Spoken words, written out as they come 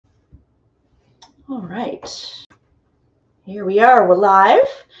All right, here we are, we're live.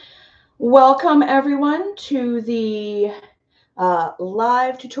 Welcome everyone to the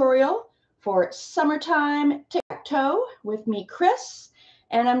live tutorial for Summertime Tic Tac Toe with me, Chris.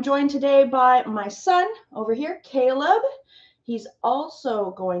 And I'm joined today by my son over here, Caleb. He's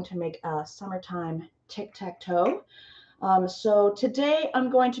also going to make a Summertime Tic Tac Toe. So today I'm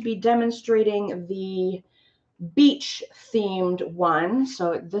going to be demonstrating the beach themed one.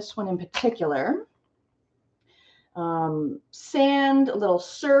 So this one in particular. Sand, a little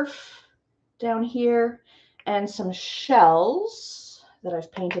surf down here, and some shells that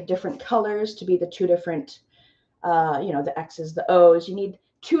I've painted different colors to be the two different, the X's, the O's. You need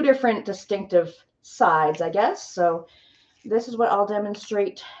two different distinctive sides, I guess. So this is what I'll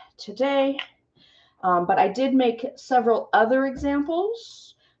demonstrate today. But I did make several other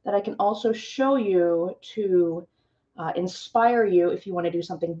examples that I can also show you to inspire you if you want to do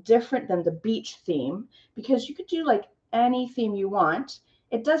something different than the beach theme, because you could do like any theme you want.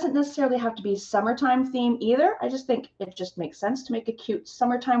 It doesn't necessarily have to be summertime theme either. I just think it just makes sense to make a cute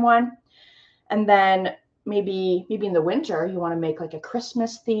summertime one. And then maybe in the winter, you want to make like a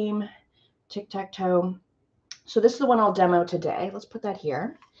Christmas theme, tic-tac-toe. So this is the one I'll demo today. Let's put that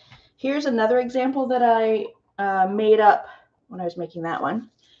here. Here's another example that I made up when I was making that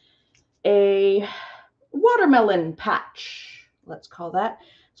one. A watermelon patch, let's call that.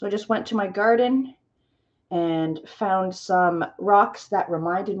 So I just went to my garden and found some rocks that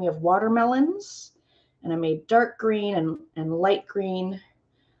reminded me of watermelons, and I made dark green and light green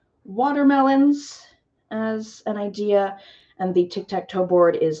watermelons as an idea. And the tic-tac-toe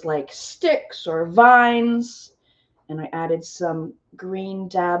board is like sticks or vines, and I added some green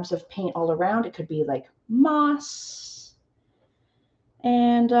dabs of paint all around. It could be like moss.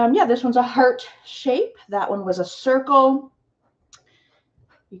 And yeah, this one's a heart shape. That one was a circle.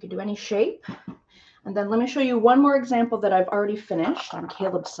 You could do any shape. And then let me show you one more example that I've already finished on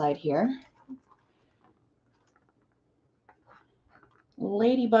Caleb's side here.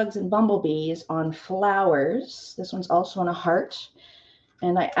 Ladybugs and bumblebees on flowers. This one's also on a heart.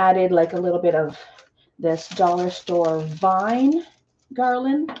 And I added like a little bit of this dollar store vine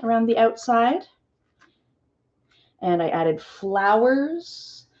garland around the outside. And I added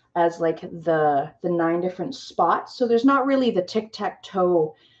flowers as like the 9 different spots. So there's not really the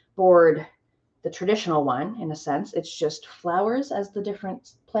tic-tac-toe board, the traditional one in a sense. It's just flowers as the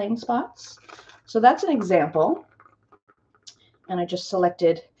different playing spots. So that's an example. And I just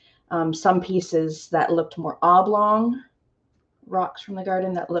selected some pieces that looked more oblong rocks from the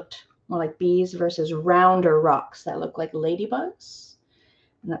garden that looked more like bees versus rounder rocks that look like ladybugs.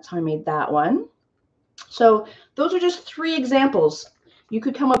 And that's how I made that one. So those are just 3 examples. You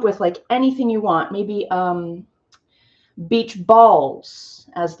could come up with like anything you want. Maybe beach balls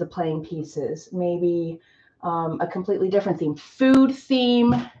as the playing pieces. Maybe a completely different theme. Food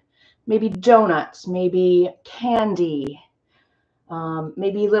theme. Maybe donuts. Maybe candy.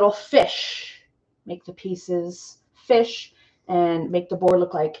 Maybe little fish. Make the pieces fish and make the board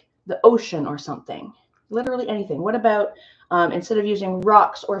look like the ocean or something. Literally anything. What about instead of using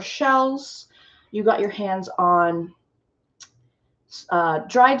rocks or shells, you got your hands on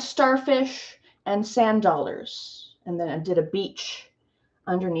dried starfish and sand dollars, and then I did a beach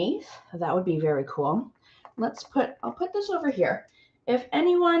underneath. That would be very cool. I'll put this over here. If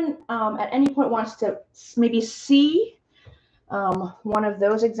anyone at any point wants to maybe see one of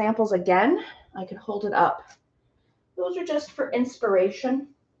those examples again, I could hold it up. Those are just for inspiration.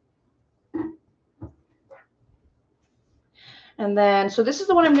 And then, so this is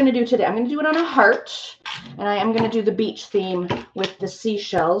the one I'm going to do today. I'm going to do it on a heart, and I am going to do the beach theme with the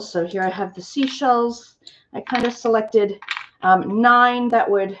seashells. So here I have the seashells. I kind of selected 9 that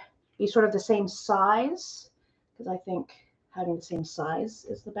would be sort of the same size, because I think having the same size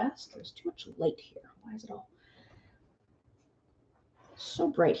is the best. There's too much light here. Why is it all so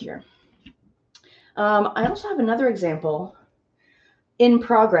bright here? I also have another example in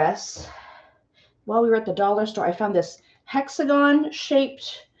progress. While we were at the dollar store, I found this hexagon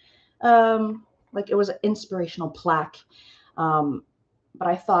shaped, like it was an inspirational plaque. But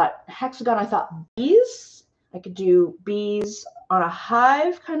I thought hexagon, I thought bees. I could do bees on a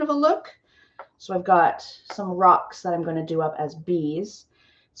hive kind of a look. So I've got some rocks that I'm going to do up as bees.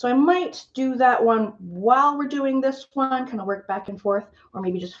 So I might do that one while we're doing this one, kind of work back and forth, or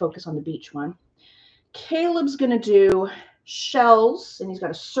maybe just focus on the beach one. Caleb's going to do shells, and he's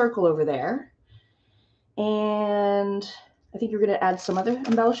got a circle over there. And I think you're going to add some other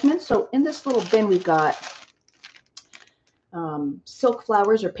embellishments. So in this little bin, we've got silk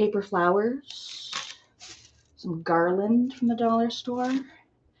flowers or paper flowers, some garland from the dollar store,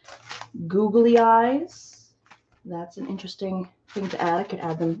 googly eyes. That's an interesting thing to add. I could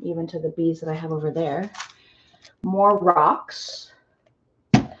add them even to the beads that I have over there. More rocks.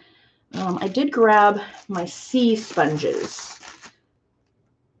 I did grab my sea sponges.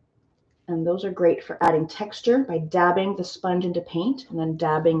 And those are great for adding texture by dabbing the sponge into paint and then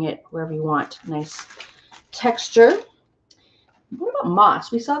dabbing it wherever you want. Nice texture. What about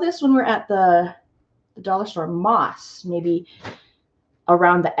moss? We saw this when we were at the dollar store. Moss, maybe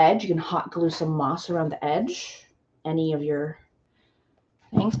around the edge. You can hot glue some moss around the edge. Any of your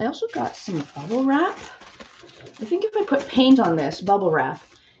things. I also got some bubble wrap. I think if I put paint on this bubble wrap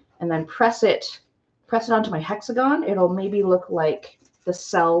and then press it onto my hexagon, it'll maybe look like the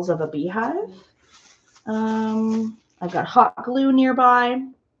cells of a beehive. I've got hot glue nearby.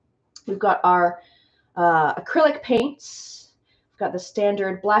 We've got our acrylic paints. We've got the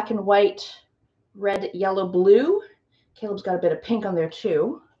standard black and white, red, yellow, blue. Caleb's got a bit of pink on there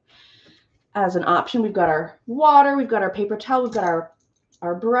too. As an option, we've got our water, we've got our paper towel, we've got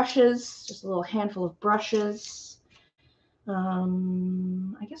our brushes, just a little handful of brushes.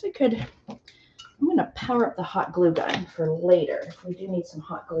 I guess I'm going to power up the hot glue gun for later. We do need some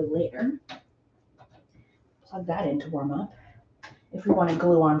hot glue later. Plug that in to warm up. If we want to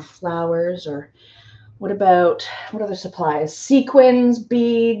glue on flowers, or what other supplies? Sequins,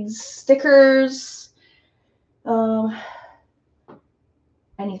 beads, stickers,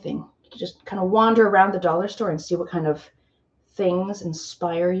 anything. You can just kind of wander around the dollar store and see what kind of things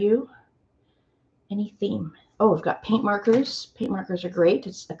inspire you. Any theme. Oh, we've got paint markers. Paint markers are great.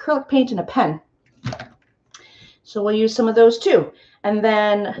 It's acrylic paint and a pen. So we'll use some of those too. And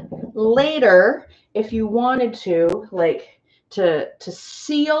then later, if you wanted to, like to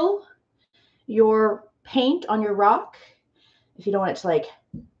seal your paint on your rock, if you don't want it to like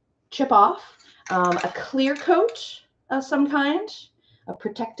chip off, a clear coat of some kind, a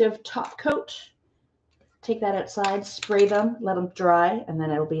protective top coat. Take that outside, spray them, let them dry, and then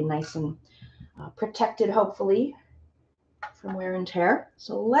it'll be nice and protected, hopefully, from wear and tear.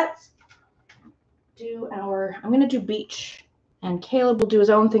 So let's do I'm going to do beach, and Caleb will do his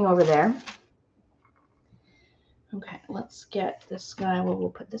own thing over there. Okay, let's get this guy. Well, we'll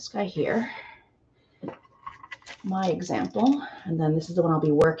put this guy here. My example, and then this is the one I'll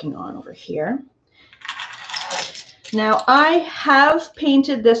be working on over here. Now, I have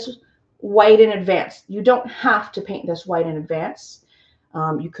painted this white in advance. You don't have to paint this white in advance.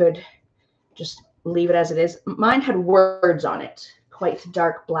 You could just leave it as it is. Mine had words on it, quite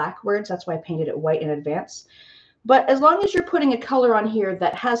dark black words. That's why I painted it white in advance. But as long as you're putting a color on here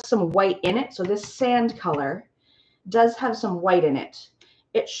that has some white in it, so this sand color does have some white in it,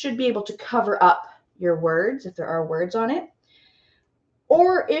 it should be able to cover up your words if there are words on it.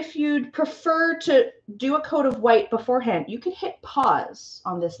 Or if you'd prefer to do a coat of white beforehand, you could hit pause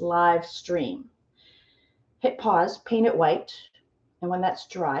on this live stream. Hit pause, paint it white, and when that's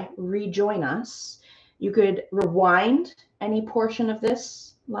dry, rejoin us. You could rewind any portion of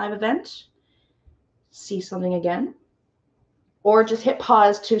this live event, see something again, or just hit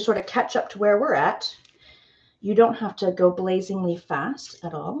pause to sort of catch up to where we're at. You don't have to go blazingly fast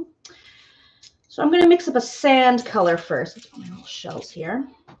at all. So I'm going to mix up a sand color first. Let's put my little shells here.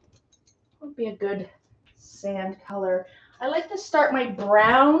 What would be a good sand color? I like to start my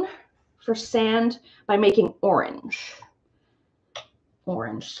brown for sand by making orange.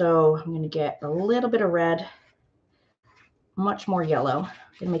 So I'm going to get a little bit of red, much more yellow.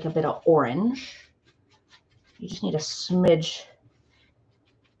 I'm going to make a bit of orange. You just need a smidge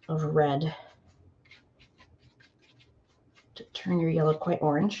of red to turn your yellow quite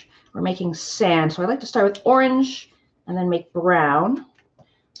orange. We're making sand, so I like to start with orange and then make brown.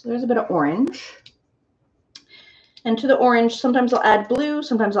 So there's a bit of orange. And to the orange, sometimes I'll add blue,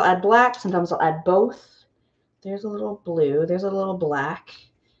 sometimes I'll add black, sometimes I'll add both. There's a little blue, there's a little black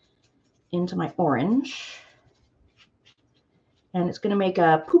into my orange. And it's going to make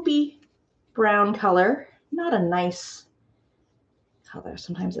a poopy brown color. Not a nice color.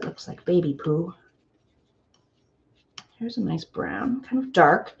 Sometimes it looks like baby poo. Here's a nice brown, kind of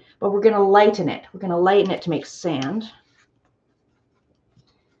dark, but we're going to lighten it. We're going to lighten it to make sand.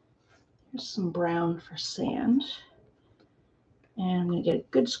 Here's some brown for sand. And I'm going to get a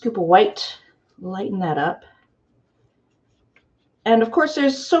good scoop of white, lighten that up. And of course,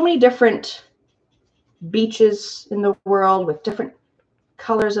 there's so many different beaches in the world with different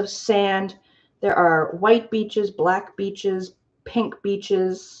colors of sand. There are white beaches, black beaches, pink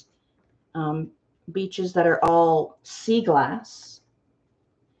beaches, beaches that are all sea glass,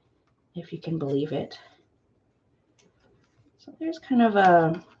 if you can believe it. So there's kind of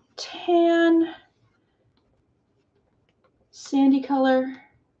a tan, sandy color.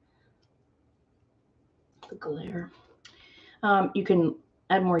 the glare. You can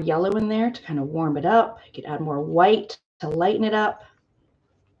add more yellow in there to kind of warm it up. You could add more white to lighten it up.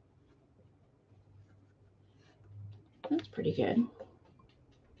 That's pretty good.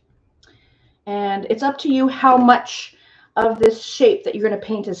 And it's up to you how much of this shape that you're going to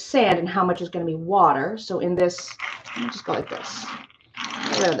paint as sand and how much is going to be water. So in this, let me just go like this.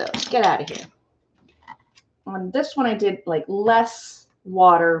 Get rid of those. Get out of here. On this one, I did like less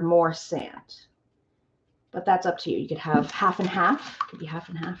water, more sand. But that's up to you. You could have half and half. It could be half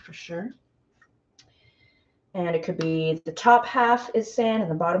and half for sure. And it could be the top half is sand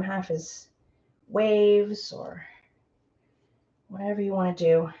and the bottom half is waves or whatever you want to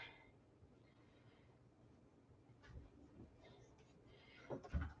do.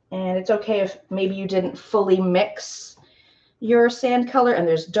 And it's okay if maybe you didn't fully mix your sand color and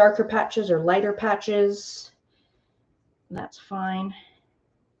there's darker patches or lighter patches. That's fine.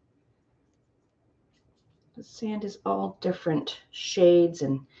 The sand is all different shades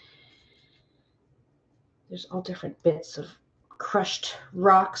and there's all different bits of crushed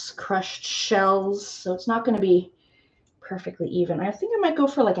rocks, crushed shells. So it's not going to be perfectly even. I think I might go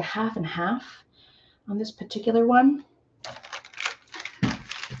for like a half and half on this particular one.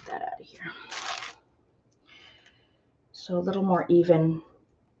 Get that out of here. So a little more even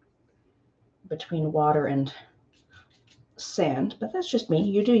between water and sand, but that's just me.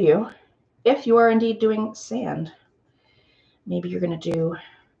 You do you. If you are indeed doing sand, maybe you're going to do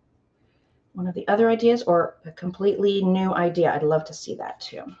one of the other ideas or a completely new idea. I'd love to see that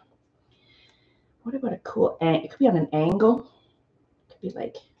too. What about a cool, it could be on an angle. It could be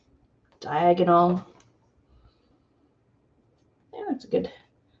like diagonal. Yeah, that's a good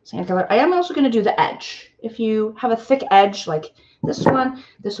sand color. I am also going to do the edge. If you have a thick edge like this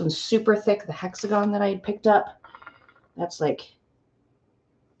one's super thick. The hexagon that I had picked up, that's like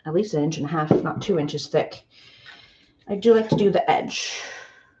at least 1.5 inches, if not 2 inches thick. I do like to do the edge.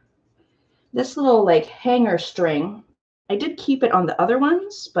 This little like hanger string, I did keep it on the other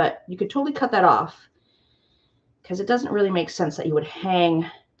ones, but you could totally cut that off because it doesn't really make sense that you would hang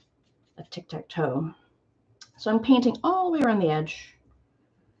a tic-tac-toe. So I'm painting all the way around the edge.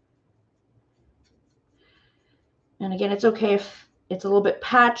 And again, it's okay if it's a little bit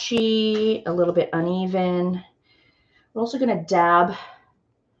patchy, a little bit uneven. We're also going to dab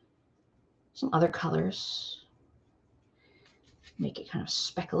some other colors, make it kind of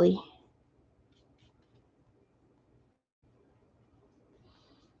speckly.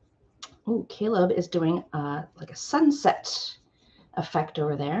 Oh, Caleb is doing like a sunset effect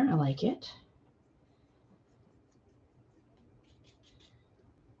over there. I like it.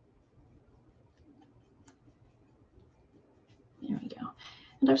 There we go.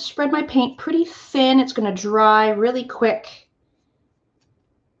 And I've spread my paint pretty thin. It's going to dry really quick,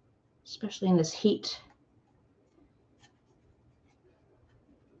 especially in this heat.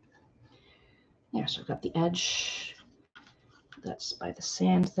 There, so I've got the edge. That's by the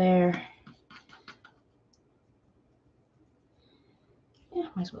sand there. Yeah,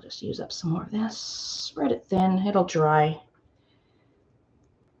 might as well just use up some more of this. Spread it thin. It'll dry.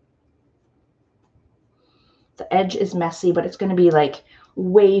 The edge is messy, but it's going to be like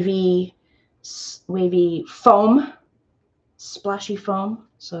wavy foam, splashy foam.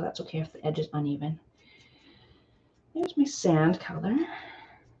 So that's okay if the edge is uneven. There's my sand color.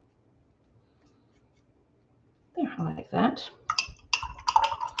 There, I like that.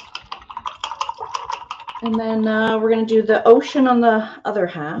 And then we're going to do the ocean on the other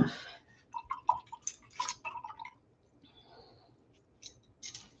half.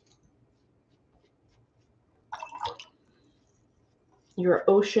 Your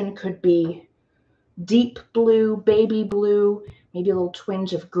ocean could be deep blue, baby blue, maybe a little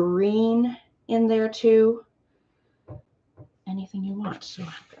twinge of green in there too. Anything you want. So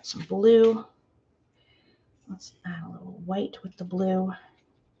I've got some blue. Let's add a little white with the blue.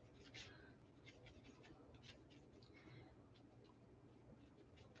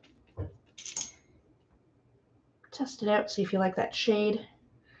 Test it out, see if you like that shade.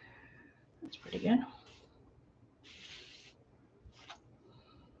 That's pretty good.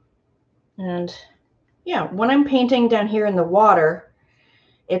 And yeah, when I'm painting down here in the water,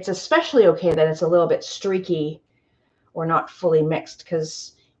 it's especially okay that it's a little bit streaky or not fully mixed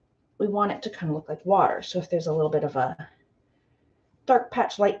because we want it to kind of look like water. So if there's a little bit of a dark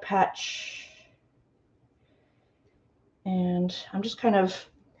patch, light patch, and I'm just kind of,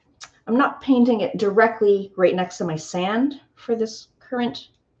 I'm not painting it directly right next to my sand for this current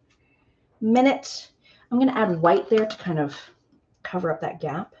minute. I'm going to add white there to kind of cover up that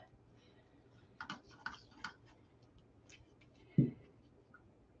gap.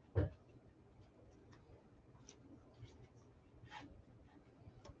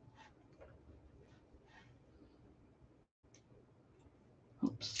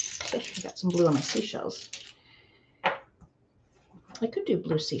 some blue on my seashells. I could do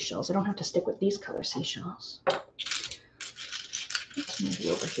blue seashells. I don't have to stick with these color seashells. Let's move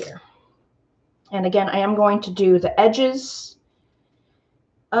you over here. And again, I am going to do the edges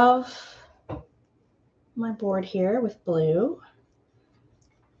of my board here with blue,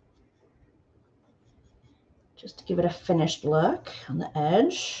 just to give it a finished look on the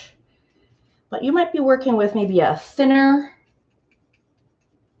edge. But you might be working with maybe a thinner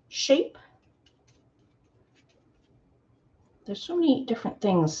shape. There's so many different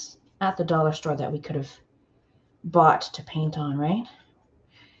things at the dollar store that we could have bought to paint on, right?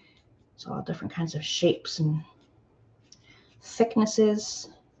 It's all different kinds of shapes and thicknesses.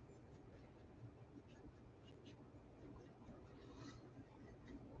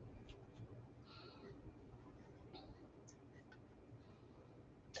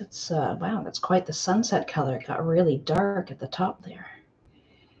 That's wow, that's quite the sunset color. It got really dark at the top there.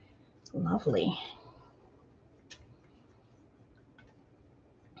 Lovely.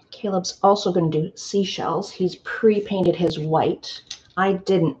 Caleb's also going to do seashells. He's pre-painted his white. I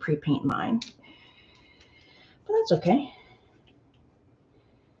didn't pre-paint mine, but that's okay.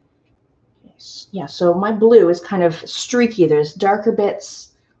 Yeah, so my blue is kind of streaky. There's darker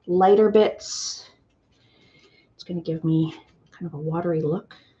bits, lighter bits. It's going to give me kind of a watery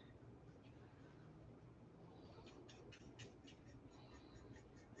look.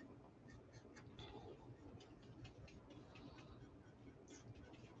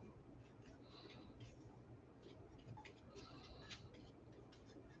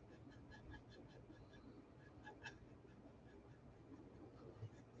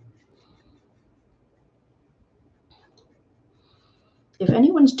 If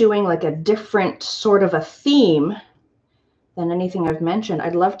anyone's doing like a different sort of a theme than anything I've mentioned,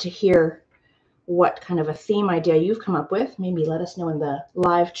 I'd love to hear what kind of a theme idea you've come up with. Maybe let us know in the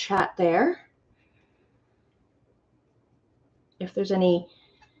live chat there. If there's any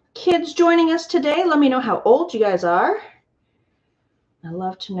kids joining us today, let me know how old you guys are. I'd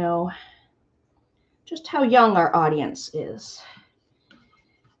love to know just how young our audience is.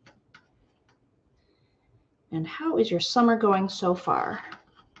 And how is your summer going so far?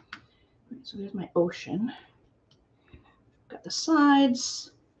 So there's my ocean. Got the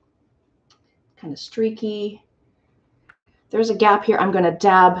sides, kind of streaky. There's a gap here. I'm going to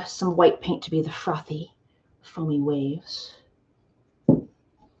dab some white paint to be the frothy, foamy waves. There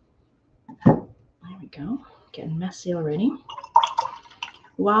we go. Getting messy already.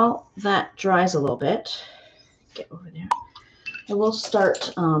 While that dries a little bit, get over there, I will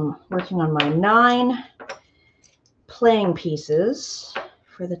start working on my 9 playing pieces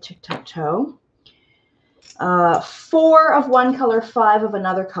for the Tic Tac Toe. 4 of one color, 5 of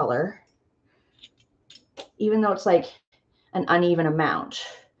another color, even though it's like an uneven amount.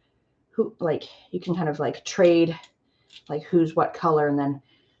 Like you can kind of like trade like who's what color, and then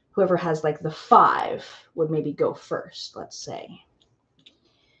whoever has like the 5 would maybe go first, let's say.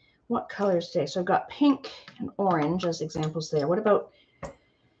 What colors today? So I've got pink and orange as examples there. What about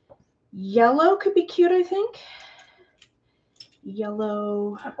yellow? Could be cute, I think.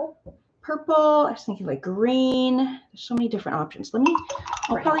 Yellow, purple. I was thinking like green. There's so many different options.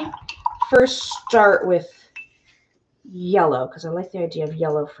 I'll probably first start with yellow because I like the idea of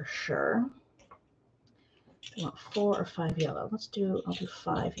yellow for sure. I want 4 or 5 yellow. I'll do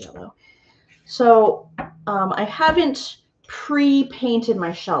 5 yellow. So I haven't pre-painted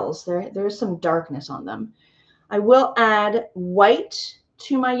my shells. There's some darkness on them. I will add white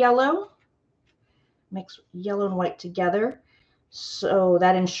to my yellow. Mix yellow and white together. So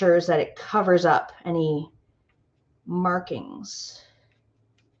that ensures that it covers up any markings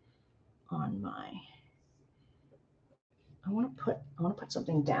on my. I want to put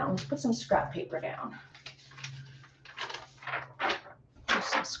something down. Let's put some scrap paper down.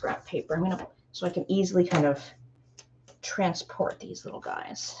 Just some scrap paper. So I can easily kind of transport these little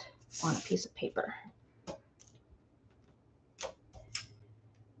guys on a piece of paper. Okay,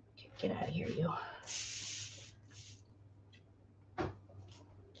 get out of here, you.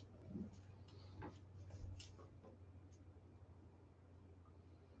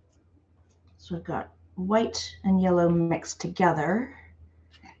 So I've got white and yellow mixed together.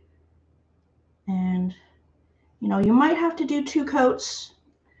 And, you might have to do 2 coats.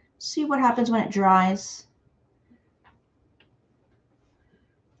 See what happens when it dries.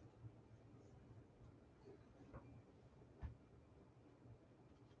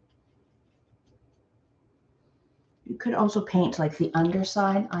 You could also paint like the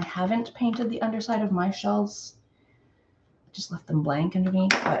underside. I haven't painted the underside of my shells. I just left them blank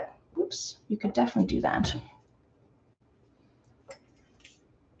underneath, but oops, you could definitely do that.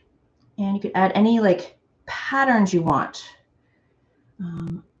 And you could add any like patterns you want.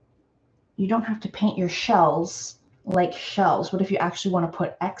 You don't have to paint your shells like shells. What if you actually want to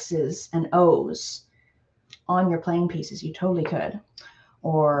put X's and O's on your playing pieces? You totally could.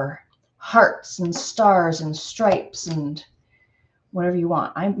 Or hearts and stars and stripes and whatever you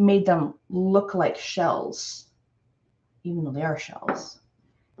want. I made them look like shells, even though they are shells.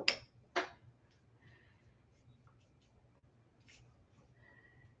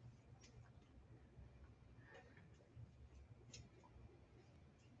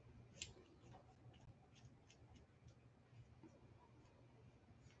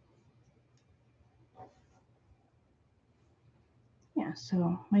 Yeah,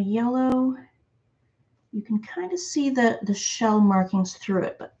 so my yellow, you can kind of see the shell markings through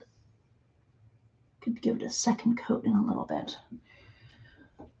it, but could give it a second coat in a little bit.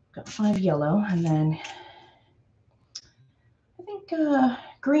 Got 5 yellow, and then I think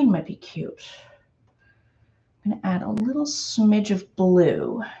green might be cute. I'm going to add a little smidge of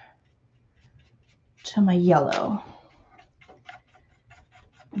blue to my yellow.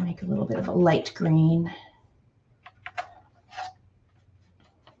 Make a little bit of a light green.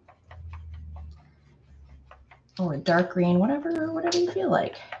 Or a dark green, whatever you feel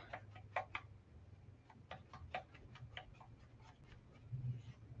like.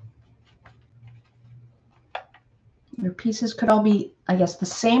 Your pieces could all be, I guess, the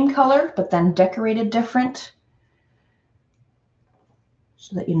same color, but then decorated different,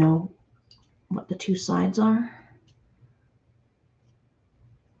 so that you know what the two sides are.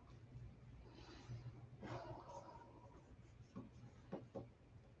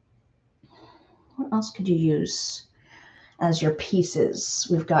 What else could you use as your pieces?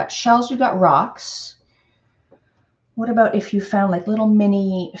 We've got shells, we've got rocks. What about if you found like little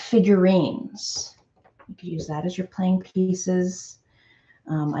mini figurines? You could use that as your playing pieces.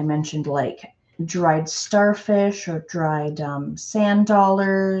 I mentioned like dried starfish or dried sand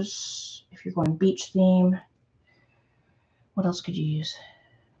dollars, if you're going beach theme. What else could you use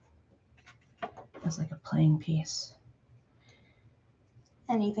as like a playing piece?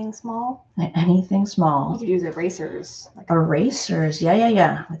 Anything small? Anything small. You could use erasers. Erasers,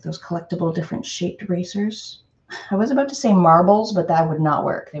 yeah. Like those collectible different shaped erasers. I was about to say marbles, but that would not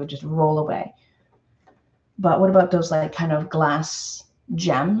work. They would just roll away. But what about those like kind of glass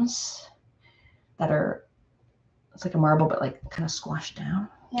gems that are, it's like a marble, but like kind of squashed down?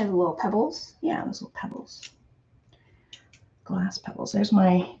 Yeah, the little pebbles. Yeah, those little pebbles. Glass pebbles. There's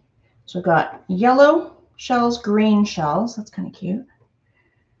my, so I've got yellow shells, green shells. That's kind of cute.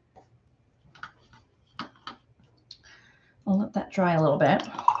 I'll let that dry a little bit.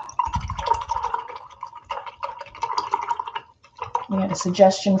 We got a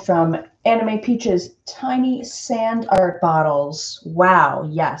suggestion from Anime Peaches, tiny sand art bottles. Wow,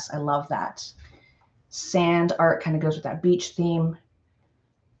 yes, I love that. Sand art kind of goes with that beach theme.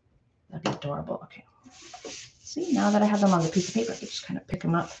 That'd be adorable. Okay. See, now that I have them on the piece of paper, I can just kind of pick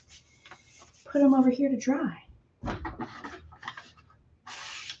them up, put them over here to dry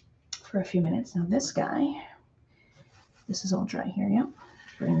for a few minutes. Now this guy, this is all dry here, yeah.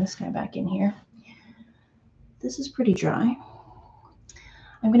 Bring this guy back in here. This is pretty dry.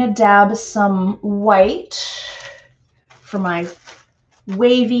 I'm going to dab some white for my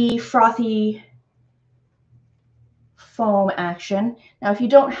wavy, frothy foam action. Now, if you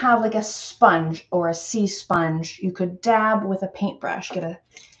don't have like a sponge or a sea sponge, you could dab with a paintbrush. Get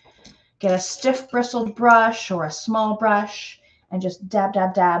a stiff bristled brush or a small brush and just dab,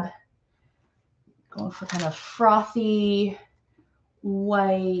 dab, dab. Going for kind of frothy,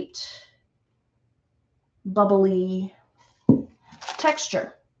 white, bubbly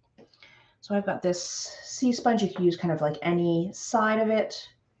texture. So I've got this sea sponge. You can use kind of like any side of it.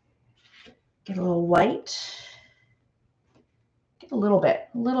 Get a little white. Get a little bit.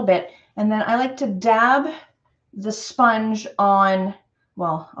 And then I like to dab the sponge on,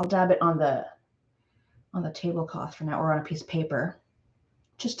 well, I'll dab it on the tablecloth for now, or on a piece of paper,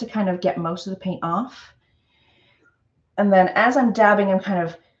 just to kind of get most of the paint off. And then as I'm dabbing, I'm kind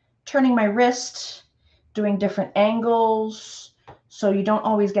of turning my wrist, doing different angles, so you don't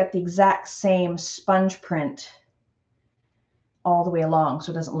always get the exact same sponge print all the way along,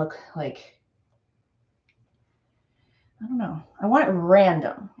 so it doesn't look like, I don't know. I want it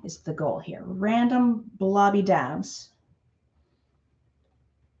random is the goal here. Random blobby dabs.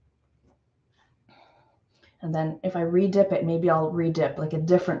 And then if I redip it, maybe I'll redip like a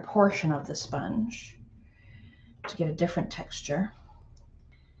different portion of the sponge to get a different texture.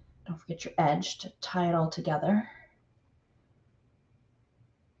 Don't forget your edge to tie it all together.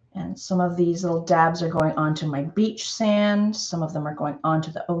 And some of these little dabs are going onto my beach sand. Some of them are going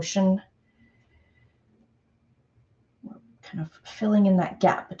onto the ocean kind of filling in that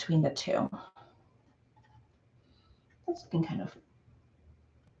gap between the two. That's looking kind of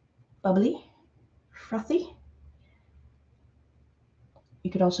bubbly, frothy.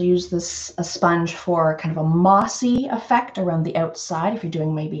 You could also use a sponge for kind of a mossy effect around the outside if you're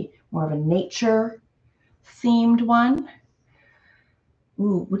doing maybe more of a nature themed one.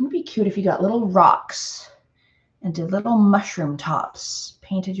 Ooh, wouldn't it be cute if you got little rocks and did little mushroom tops,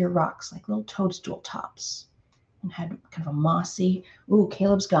 painted your rocks like little toadstool tops and had kind of a mossy, ooh,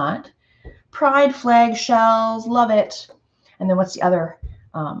 Caleb's got pride flag shells, love it. And then what's the other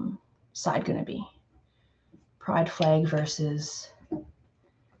side going to be? Pride flag versus...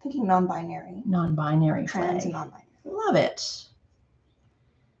 Thinking non-binary. Non-binary Trans flag. and non-binary. Love it.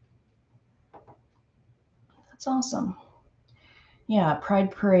 That's awesome. Yeah, Pride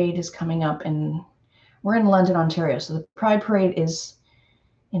Parade is coming up, and we're in London, Ontario, so the Pride Parade is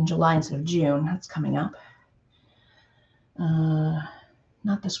in July instead of June. That's coming up.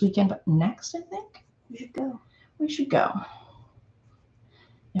 Not this weekend, but next, I think. We should go. We should go.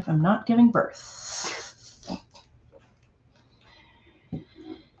 If I'm not giving birth.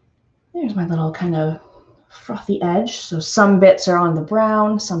 There's my little kind of frothy edge. So some bits are on the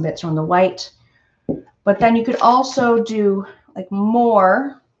brown, some bits are on the white. But then you could also do like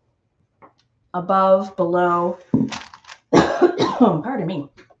more above, below. Pardon me.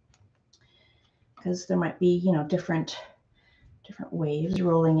 Because there might be, you know, different waves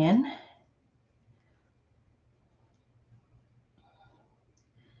rolling in.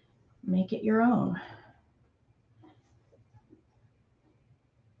 Make it your own.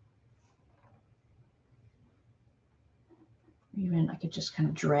 Even I could just kind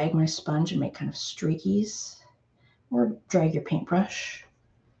of drag my sponge and make kind of streakies, or drag your paintbrush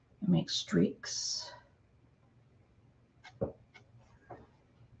and make streaks.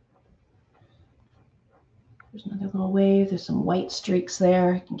 There's another little wave. There's some white streaks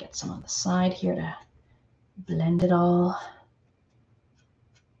there. I can get some on the side here to blend it all.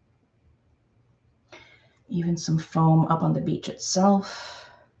 Even some foam up on the beach itself.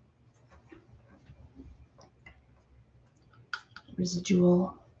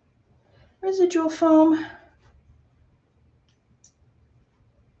 Residual foam.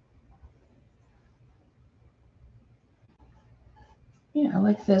 Yeah, I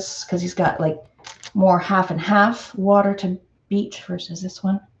like this because he's got like more half and half water to beach versus this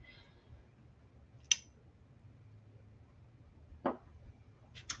one.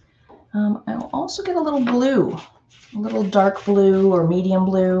 I'll also get a little blue, a little dark blue or medium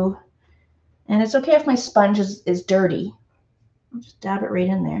blue. And it's okay if my sponge is dirty. I'll just dab it right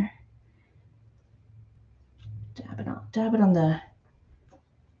in there. Dab it on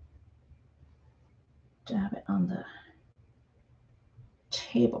the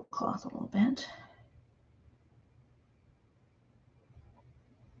tablecloth a little bit.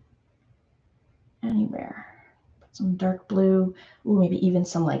 Anywhere. Put some dark blue. Ooh, maybe even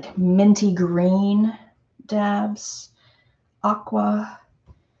some like minty green dabs. Aqua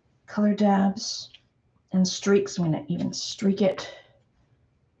color dabs. And streaks. I'm going to even streak it.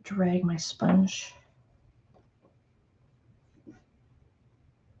 Drag my sponge.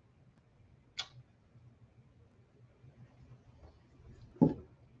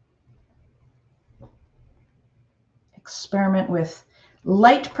 Experiment with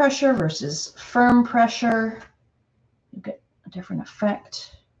light pressure versus firm pressure. You get a different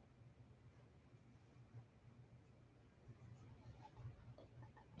effect.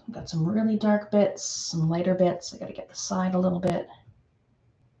 I've got some really dark bits, some lighter bits. I got to get the side a little bit.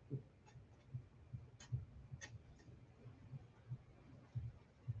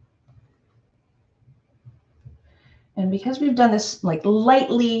 And because we've done this like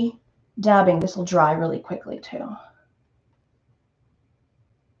lightly dabbing, this will dry really quickly too.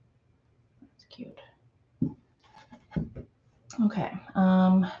 That's cute. Okay.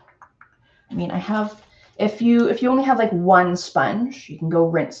 I mean, I have, if you only have like one sponge, you can go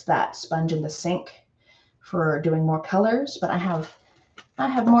rinse that sponge in the sink for doing more colors. But I have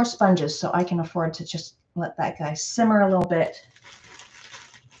more sponges, so I can afford to just let that guy simmer a little bit,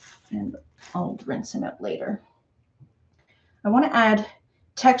 and I'll rinse him out later. I want to add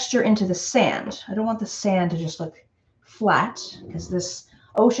texture into the sand. I don't want the sand to just look flat because this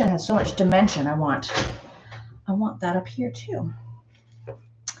ocean has so much dimension. I want that up here too.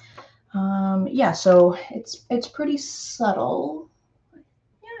 Yeah, so it's pretty subtle.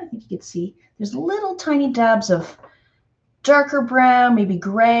 Yeah, I think you can see there's little tiny dabs of darker brown, maybe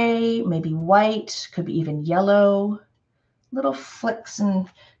gray, maybe white, could be even yellow. Little flicks and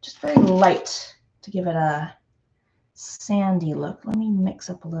just very light to give it a sandy look. Let me mix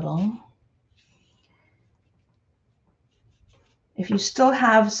up a little. If you still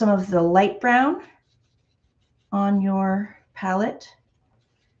have some of the light brown on your palette,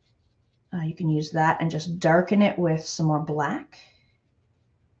 you can use that and just darken it with some more black.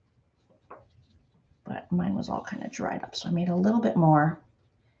 But mine was all kind of dried up, so I made a little bit more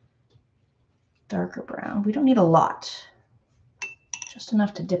darker brown. We don't need a lot, just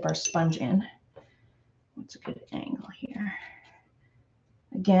enough to dip our sponge in. What's a good angle here?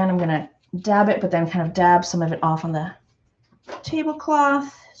 Again, I'm going to dab it, but then kind of dab some of it off on the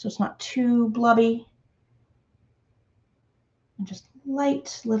tablecloth so it's not too blobby. And just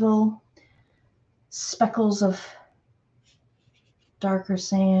light little speckles of darker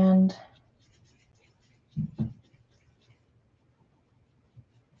sand.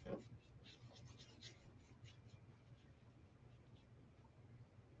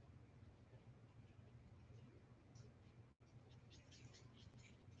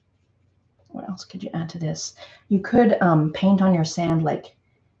 What else could you add to this? You could paint on your sand like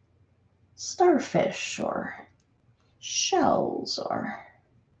starfish or shells or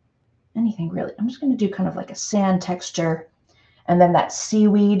anything really. I'm just going to do kind of like a sand texture and then that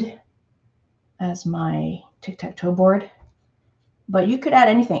seaweed as my tic-tac-toe board. But you could add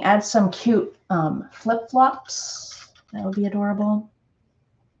anything. Add some cute flip-flops. That would be adorable.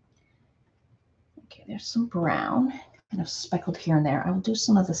 Okay, there's some brown, kind of speckled here and there. I will do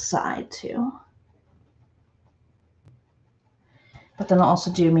some of the side too. But then I'll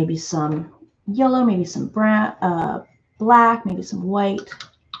also do maybe some yellow, maybe some brown, black, maybe some white.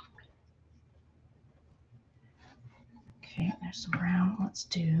 Okay, there's some brown. Let's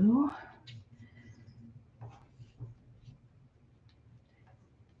do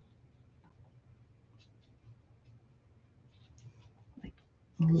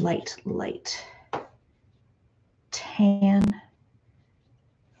like light tan.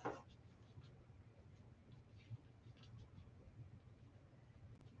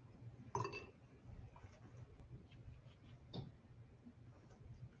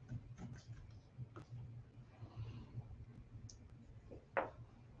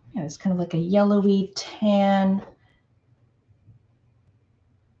 Yeah, it's kind of like a yellowy tan,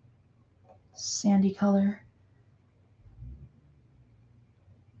 sandy color.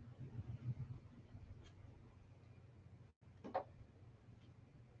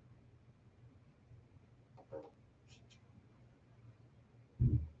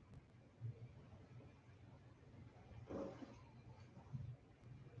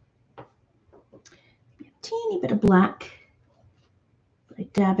 A teeny bit of black. I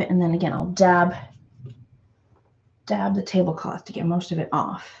dab it, and then again, I'll dab the tablecloth to get most of it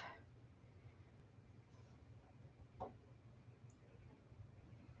off.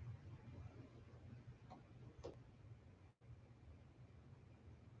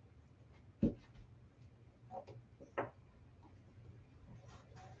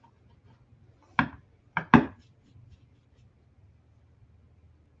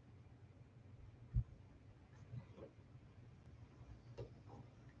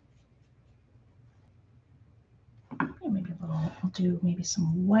 Maybe a little, I'll do maybe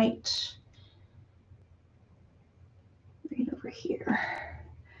some white right over here.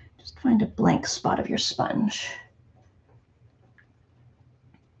 Just find a blank spot of your sponge.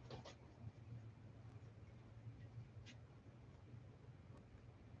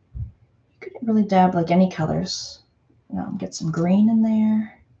 You could really dab like any colors. Get some green in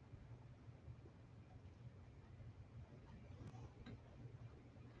there.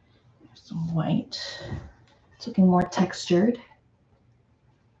 There's some white. It's looking more textured.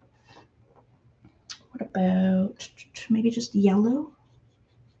 What about maybe just yellow?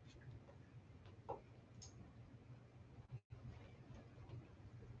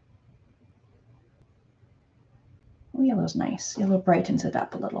 Oh, yellow's nice. Yellow brightens it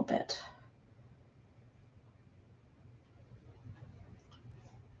up a little bit.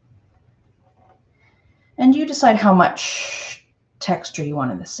 And you decide how much texture you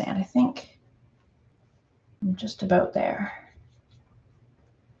want in the sand. I think I'm just about there.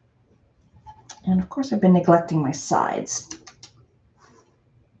 And of course, I've been neglecting my sides.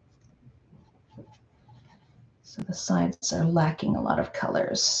 So the sides are lacking a lot of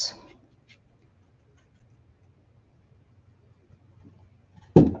colors.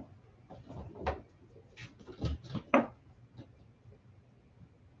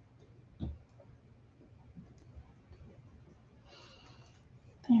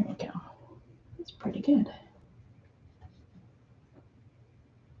 There we go. That's pretty good.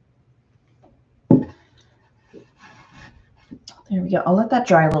 There we go. I'll let that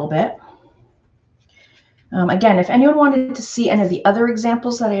dry a little bit. Again, if anyone wanted to see any of the other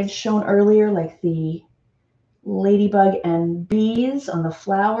examples that I had shown earlier, like the ladybug and bees on the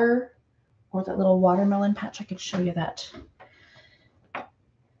flower, or that little watermelon patch. I could show you that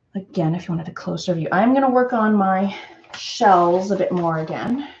again if you wanted a closer view. I'm going to work on my shells a bit more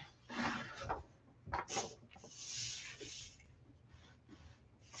again.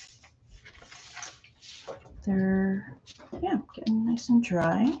 They're, yeah, getting nice and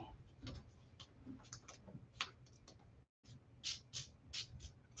dry.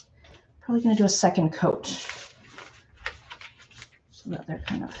 Probably going to do a second coat so that they're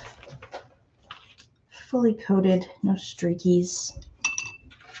kind of fully coated, no streakies.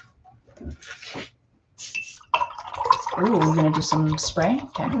 Ooh, we're going to do some spray.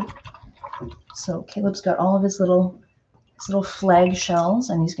 Okay. So Caleb's got all of his little flag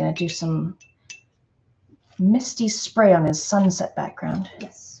shells, and he's going to do some misty spray on his sunset background.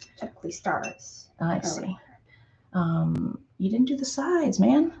 Yes, typically stars. I see. You didn't do the sides,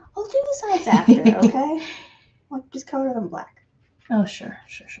 man. I'll do the sides after, okay? I'll just color them black. Oh, sure.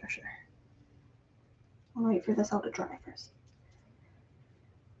 I'll wait for this all to dry first.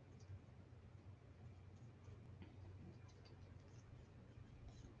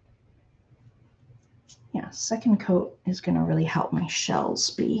 Yeah, second coat is going to really help my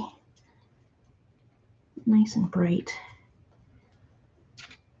shells be nice and bright.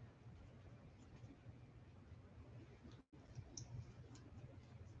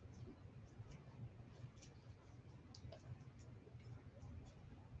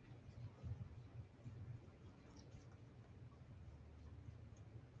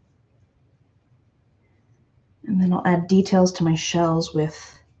 And then I'll add details to my shells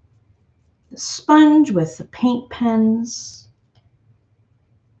with the sponge, with the paint pens.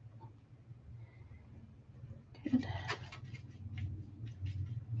 Good.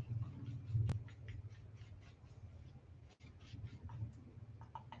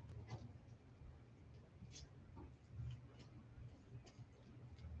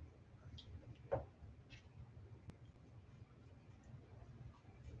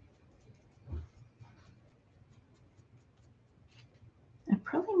 I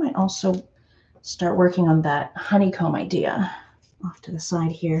probably might also start working on that honeycomb idea off to the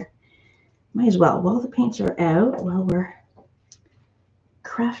side here. Might as well, while the paints are out, while we're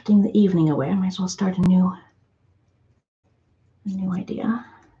crafting the evening away, I might as well start a new idea.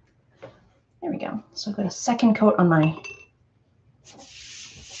 There we go. So I've got a second coat on my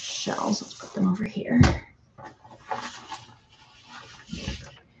shells. Let's put them over here.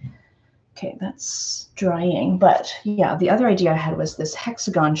 Okay, that's drying, but yeah, the other idea I had was this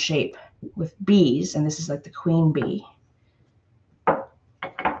hexagon shape with bees, and this is like the queen bee. But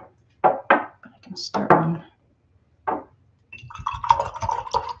I can start on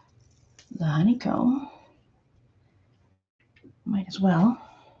the honeycomb. Might as well.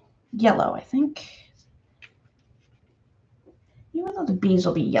 Yellow, I think. Even though the bees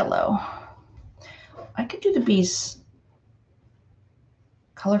will be yellow, I could do the bees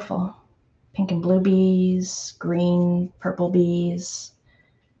colorful. Pink and blue bees, green, purple bees.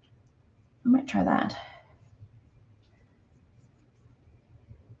 I might try that.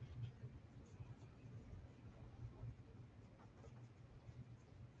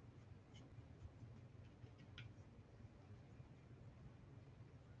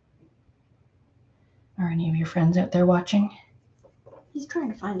 Are any of your friends out there watching? He's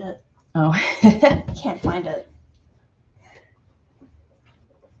trying to find it. Oh. Can't find it.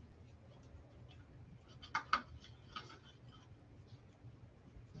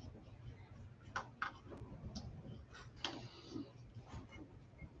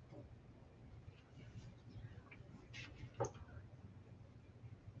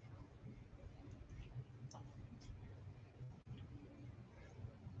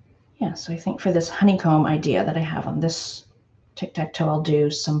 Yeah, so I think for this honeycomb idea that I have on this Tic Tac Toe, I'll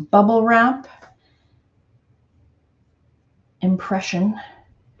do some bubble wrap impression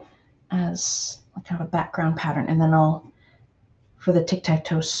as kind of a background pattern. And then for the Tic Tac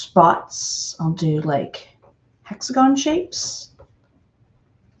Toe spots, I'll do like hexagon shapes.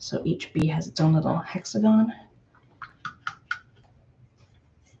 So each bee has its own little hexagon.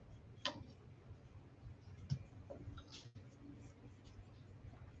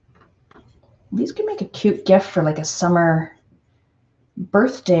 These could make a cute gift for like a summer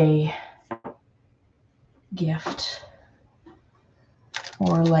birthday gift.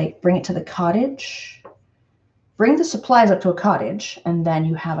 Or like bring it to the cottage. Bring the supplies up to a cottage, and then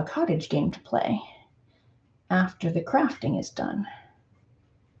you have a cottage game to play after the crafting is done.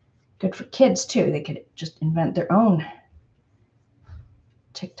 Good for kids too. They could just invent their own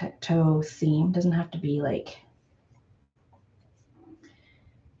Tic Tac Toe theme. Doesn't have to be like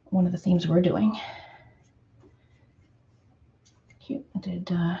one of the themes we're doing. did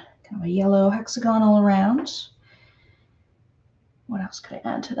kind of a yellow hexagon all around. What else could I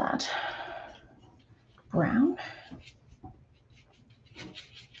add to that? Brown.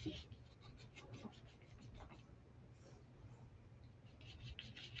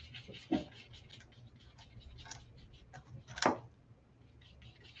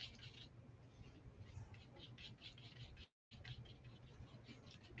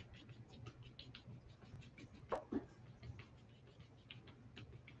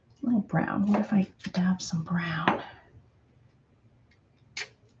 A little brown. What if I dab some brown?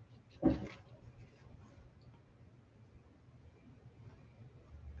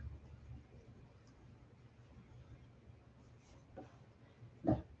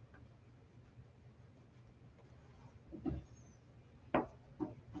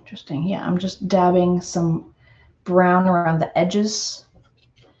 Interesting. Yeah, I'm just dabbing some brown around the edges.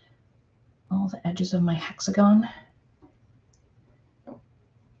 All the edges of my hexagon.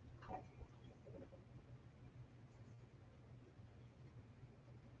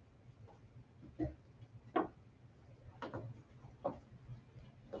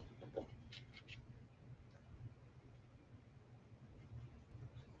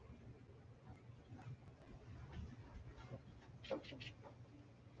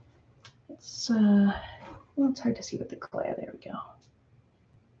 Well, it's hard to see with the clay. There we go.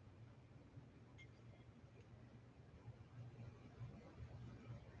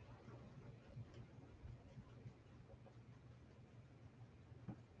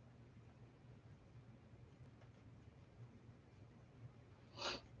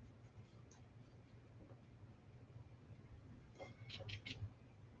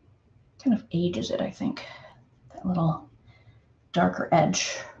 Kind of ages it, I think. That little darker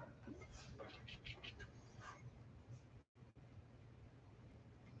edge.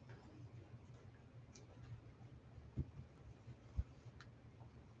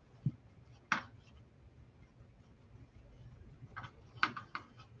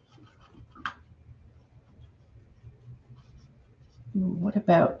 What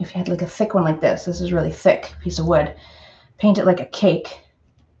about if you had like a thick one like this? This is really thick piece of wood. Paint it like a cake.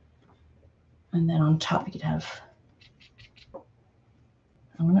 And then on top you could have, I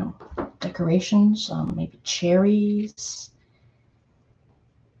don't know, decorations, maybe cherries.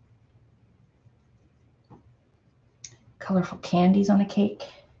 Colorful candies on a cake.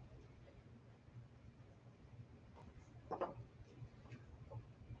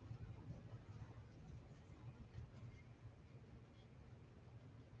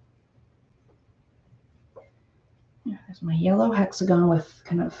 Yeah, there's my yellow hexagon with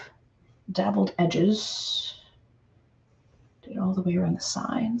kind of dabbled edges. Did it all the way around the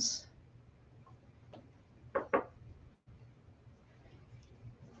sides. I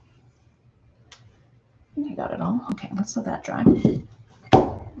think I got it all. Okay, let's let that dry.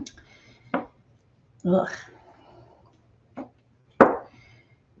 Ugh.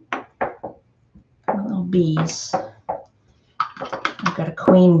 Little bees. I've got a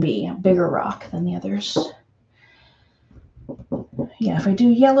queen bee, a bigger rock than the others. Yeah, if I do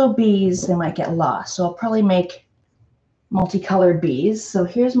yellow bees, they might get lost. So I'll probably make multicolored bees. So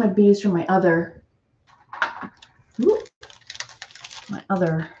here's my bees from my other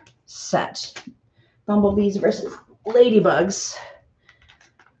set. Bumblebees versus ladybugs.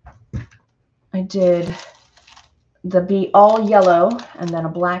 I did the bee all yellow and then a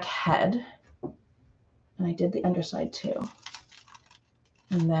black head. And I did the underside too.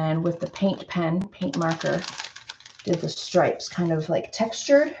 And then with the paint pen, paint marker, did the stripes kind of like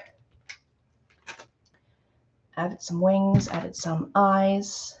textured. Added some wings, added some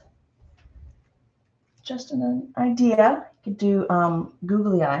eyes. Just an idea. You could do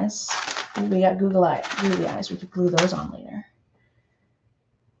googly eyes. We got googly eyes. We could glue those on later.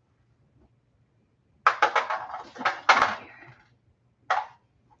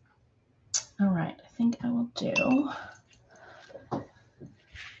 All right, I think I will do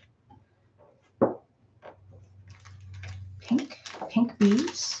pink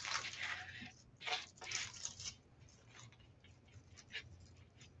bees.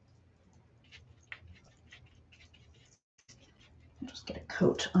 I'll just get a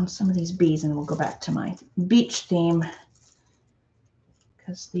coat on some of these bees and we'll go back to my beach theme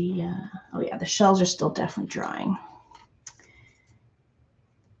because the, oh yeah, the shells are still definitely drying.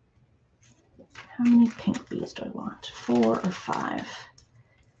 How many pink bees do I want? 4 or 5?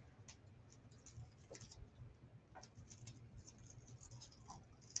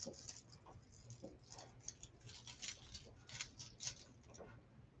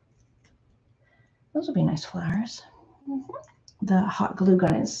 Those would be nice flowers. The hot glue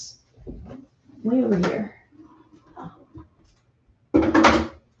gun is way over here.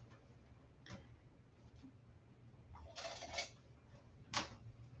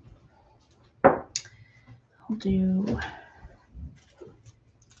 I'll do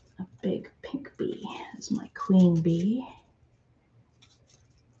a big pink bee as my queen bee.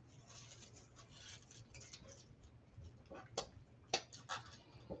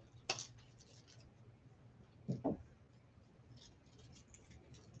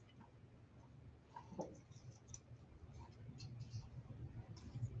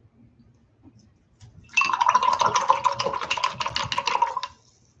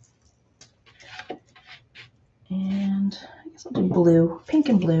 And I guess I'll do blue, pink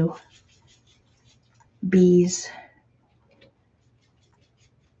and blue bees.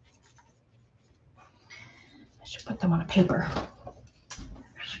 I should put them on a paper,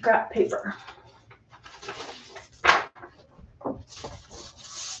 scrap paper.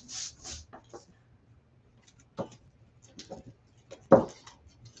 Oh,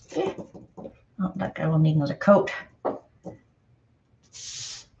 that guy will need another coat.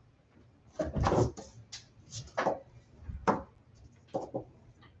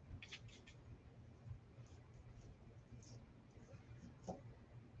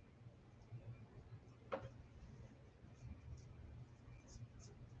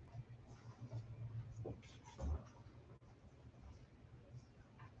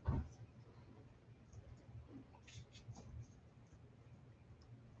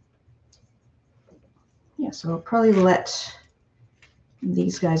 Yeah, so I'll probably let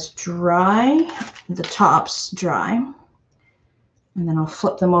these guys dry, the tops dry, and then I'll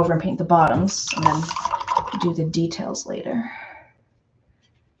flip them over and paint the bottoms and then do the details later.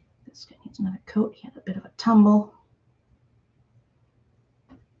 This guy needs another coat. He had a bit of a tumble.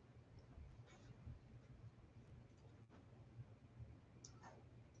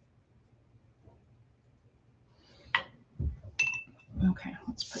 Okay,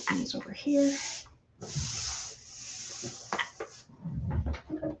 let's put these over here.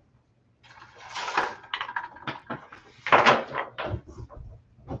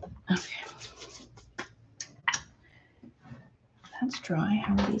 Okay. That's dry.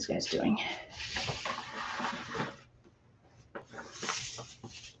 How are these guys doing?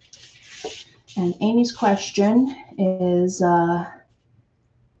 And Amy's question is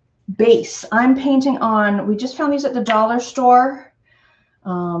base. I'm painting on, we just found these at the dollar store.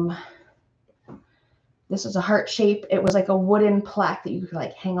 This is a heart shape. It was like a wooden plaque that you could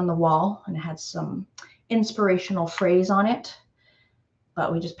like hang on the wall, and it had some inspirational phrase on it.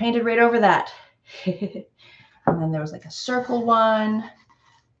 But we just painted right over that. And then there was like a circle one.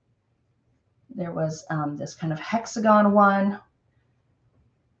 There was this kind of hexagon one.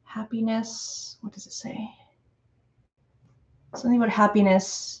 Happiness. What does it say? Something about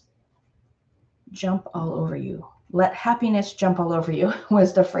happiness jump all over you. Let happiness jump all over you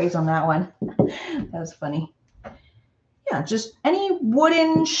was the phrase on that one. That was funny. Yeah, just any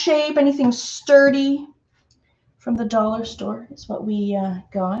wooden shape, anything sturdy from the dollar store is what we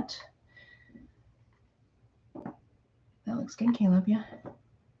got. That looks good, Caleb, yeah.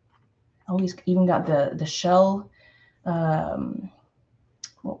 Oh, he's even got the shell,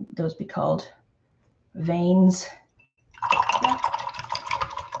 what would those be called? Veins. Yeah.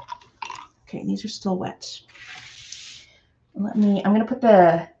 Okay, these are still wet. I'm gonna put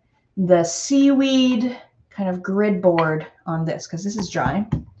the seaweed kind of grid board on this because this is dry.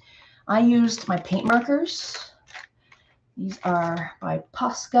 I used my paint markers. These are by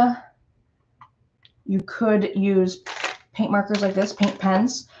Posca. You could use paint markers like this, paint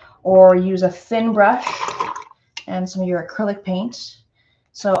pens, or use a thin brush and some of your acrylic paint.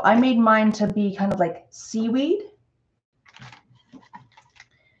 So I made mine to be kind of like seaweed.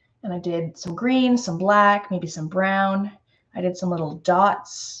 And I did some green, some black, maybe some brown. I did some little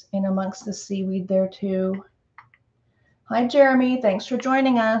dots in amongst the seaweed there too. Hi, Jeremy. Thanks for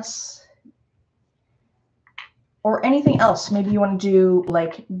joining us. Or anything else. Maybe you want to do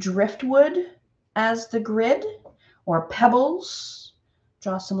like driftwood as the grid, or pebbles.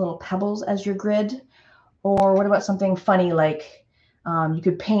 Draw some little pebbles as your grid. Or what about something funny like you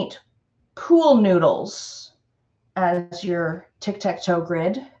could paint pool noodles as your Tic Tac Toe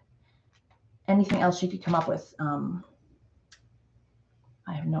grid. Anything else you could come up with.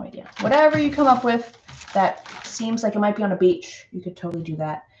 I have no idea. Whatever you come up with that seems like it might be on a beach, you could totally do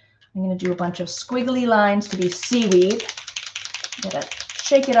that. I'm going to do a bunch of squiggly lines to be seaweed. You gotta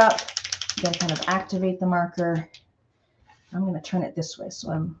shake it up. You gotta kind of activate the marker. I'm going to turn it this way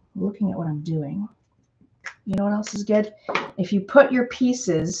so I'm looking at what I'm doing. You know what else is good? If you put your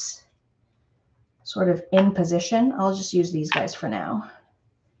pieces sort of in position, I'll just use these guys for now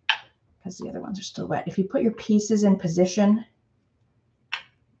because the other ones are still wet. If you put your pieces in position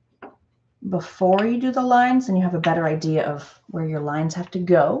before you do the lines, then you have a better idea of where your lines have to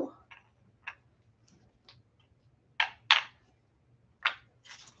go.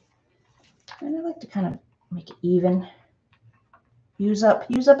 to kind of make it even. Use up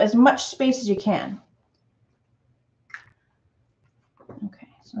as much space as you can. Okay,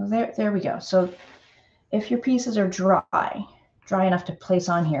 so there we go. So if your pieces are dry enough to place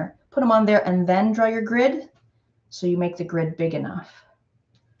on here, put them on there and then draw your grid so you make the grid big enough.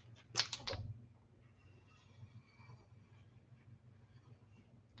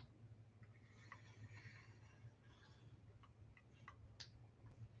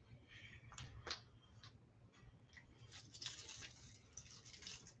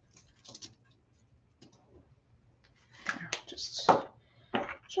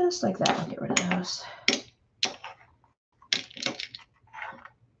 Just like that, I'll get rid of those.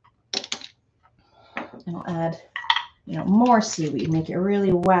 And I'll add, more seaweed, make it really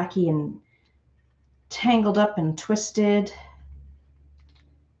wacky and tangled up and twisted.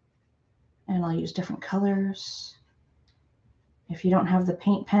 And I'll use different colors. If you don't have the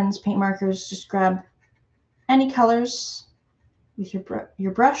paint pens, paint markers, just grab any colors with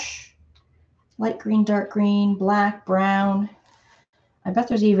your brush. Light green, dark green, black, brown. I bet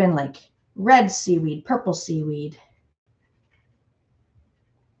there's even like red seaweed, purple seaweed.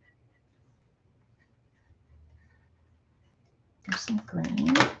 There's some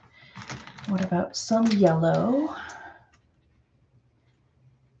green. What about some yellow?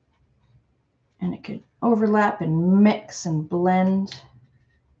 And it could overlap and mix and blend.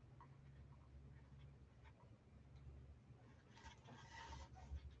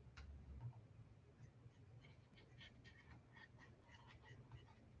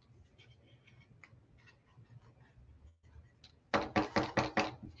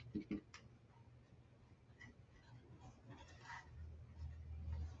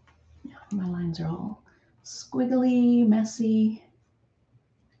 My lines are all squiggly, messy.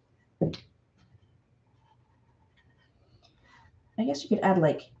 I guess you could add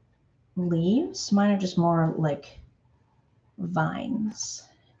like leaves. Mine are just more like vines.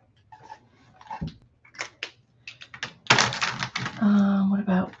 What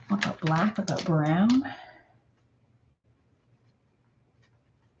about black? What about brown?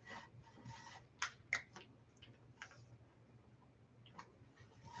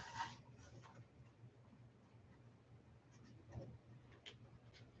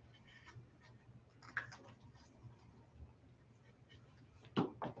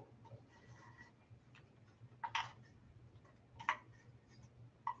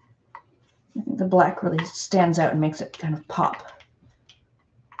 I think the black really stands out and makes it kind of pop.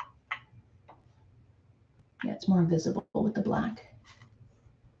 Yeah, it's more visible with the black.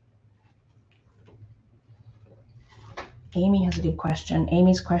 Amy has a good question.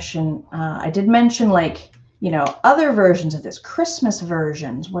 Amy's question, I did mention like, other versions of this, Christmas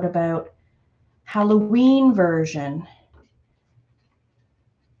versions. What about Halloween version?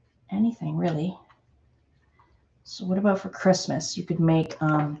 Anything really. So what about for Christmas? You could make,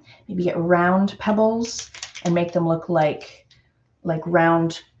 maybe get round pebbles and make them look like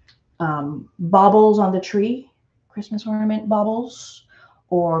round baubles on the tree, Christmas ornament baubles,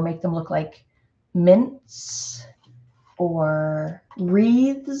 or make them look like mints or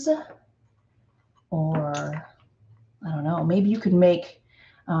wreaths, or I don't know, maybe you could make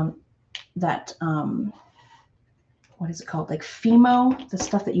that, what is it called? Like Fimo, the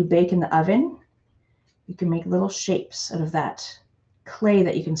stuff that you bake in the oven. You can make little shapes out of that clay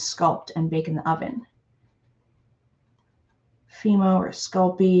that you can sculpt and bake in the oven. Fimo or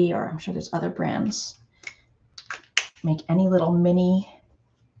Sculpey, or I'm sure there's other brands. Make any little mini.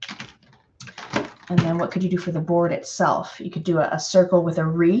 And then what could you do for the board itself? You could do a circle with a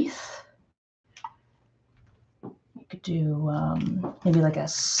wreath. You could do maybe like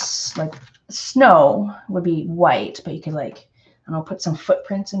snow would be white, but you could like, I don't know, put some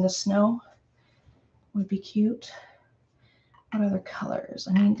footprints in the snow. Would be cute. What other colors?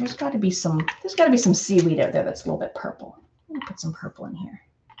 I mean, there's got to be some seaweed out there that's a little bit purple. Let me put some purple in here.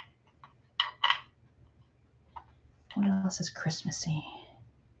 What else is Christmassy?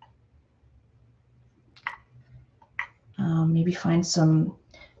 Maybe find some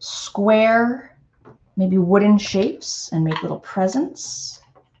square, maybe wooden shapes and make little presents.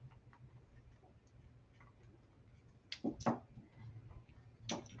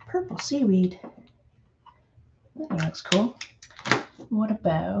 Purple seaweed. That looks cool. What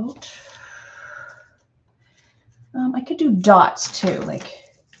about, I could do dots too.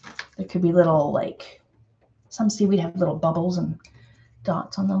 Like there could be little, like some seaweed have little bubbles and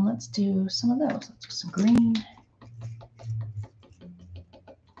dots on them. Let's do some of those. Let's do some green.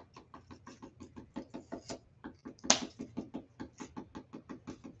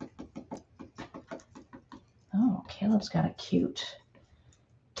 Oh, Caleb's got a cute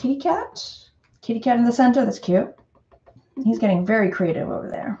kitty cat. kitty cat in the center. That's cute. He's getting very creative over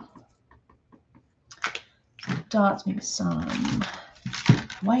there. Dots, maybe some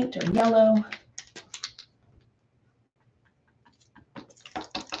white or yellow.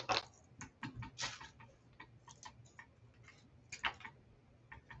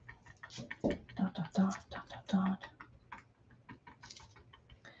 Dot, dot, dot, dot, dot, dot.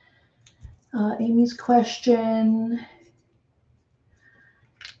 Amy's question.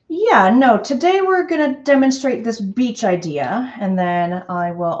 Yeah, no, today we're going to demonstrate this beach idea, and then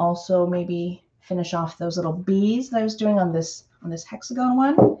I will also maybe finish off those little bees that I was doing on this hexagon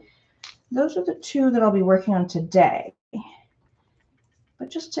one. Those are the two that I'll be working on today. But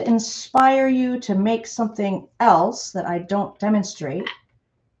just to inspire you to make something else that I don't demonstrate,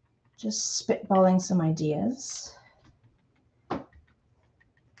 just spitballing some ideas.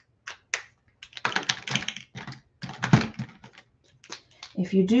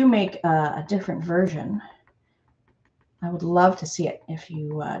 If you do make a different version, I would love to see it if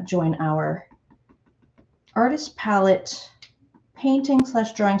you join our Artist Palette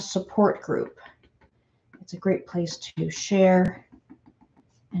painting/drawing support group. It's a great place to share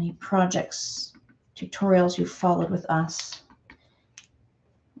any projects, tutorials you've followed with us.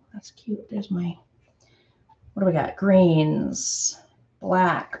 That's cute. There's my, what do we got? Greens,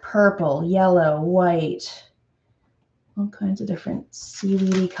 black, purple, yellow, white, all kinds of different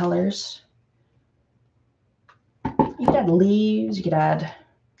seaweedy colors. You could add leaves, you could add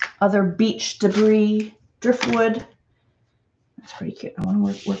other beach debris, driftwood. That's pretty cute. I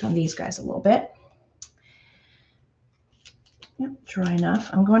want to work on these guys a little bit. Yep, dry enough.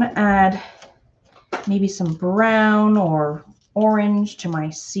 I'm going to add maybe some brown or orange to my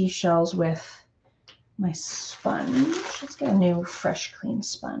seashells with my sponge. Let's get a new, fresh, clean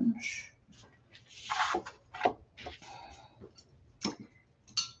sponge.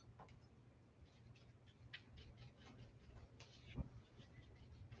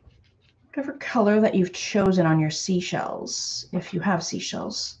 Whatever color that you've chosen on your seashells, if you have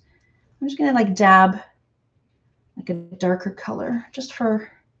seashells. I'm just going to like dab like a darker color just for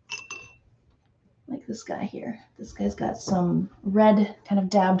like this guy here. This guy's got some red kind of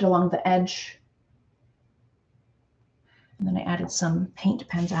dabbed along the edge. And then I added some paint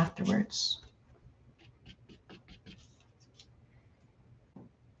pens afterwards.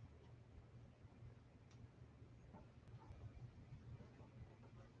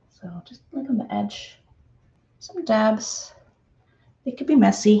 So just like on the edge, some dabs. They could be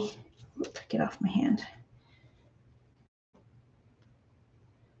messy. Oop, get off my hand.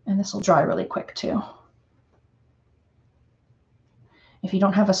 And this will dry really quick too. If you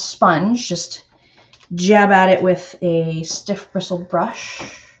don't have a sponge, just jab at it with a stiff bristled brush.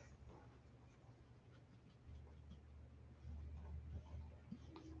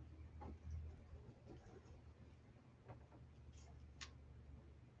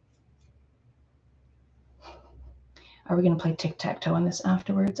 Are we going to play Tic Tac Toe on this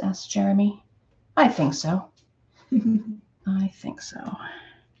afterwards? Asked Jeremy. I think so. I think so.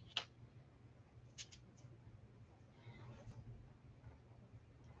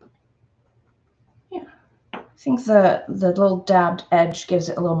 Yeah. I think the little dabbed edge gives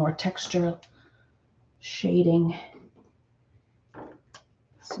it a little more texture, shading.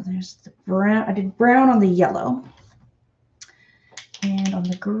 So there's the brown. I did brown on the yellow. And on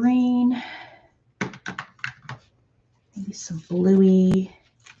the green, maybe some bluey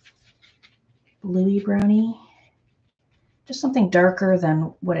brownie. Just something darker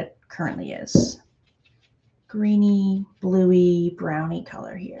than what it currently is. Greeny, bluey, browny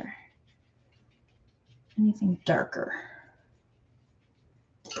color here. Anything darker.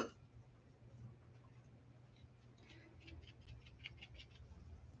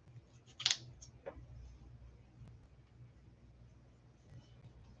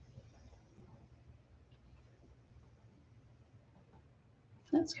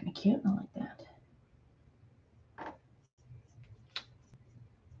 That's kind of cute. I like that.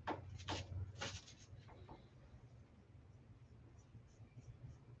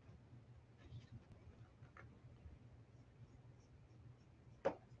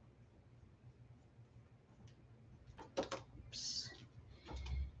 Oops.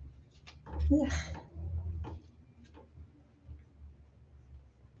 Ugh.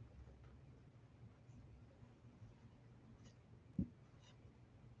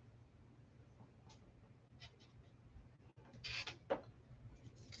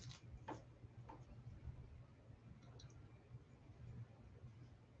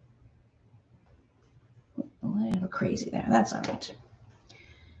 A little crazy there. That's all right.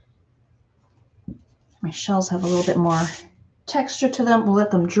 My shells have a little bit more texture to them. We'll let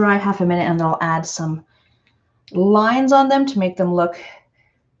them dry half a minute, and then I'll add some lines on them to make them look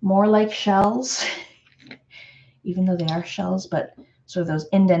more like shells, even though they are shells, but sort of those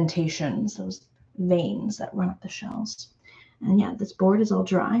indentations, those veins that run up the shells. And yeah, this board is all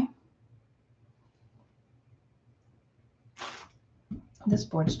dry. This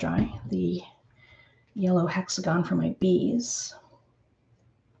board's dry. The yellow hexagon for my bees.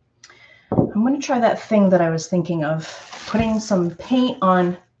 I'm going to try that thing that I was thinking of, putting some paint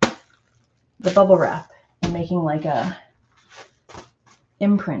on the bubble wrap and making like a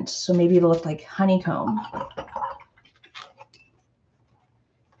imprint. So maybe it'll look like honeycomb.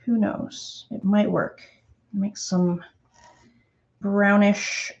 Who knows? It might work. Make some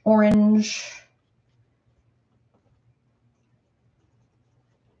brownish orange.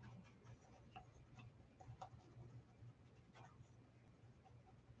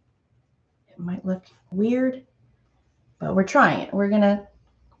 It might look weird, but we're trying it. We're going to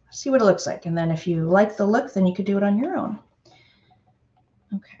see what it looks like. And then if you like the look, then you could do it on your own.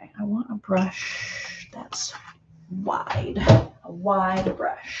 Okay, I want a brush that's wide, a wide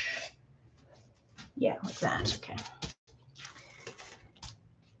brush. Yeah, like that, okay.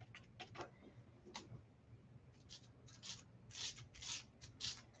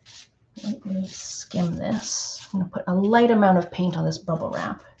 Let me skim this. I'm gonna put a light amount of paint on this bubble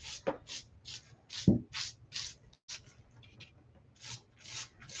wrap.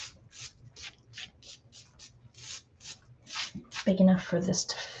 Big enough for this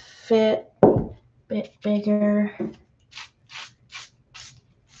to fit, a bit bigger.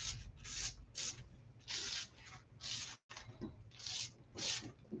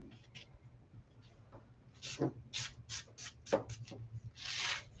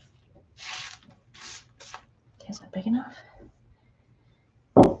 Is that big enough?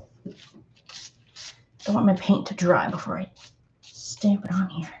 I want my paint to dry before I stamp it on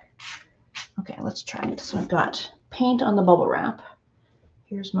here. Okay, let's try it. So I've got paint on the bubble wrap.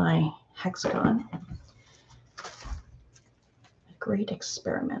 Here's my hexagon. A great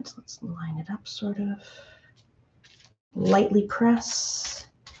experiment. Let's line it up sort of. Lightly press.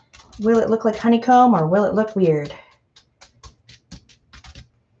 Will it look like honeycomb or will it look weird?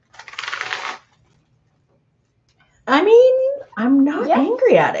 I mean, I'm not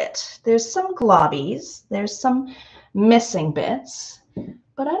angry at it. There's some globbies. There's some missing bits.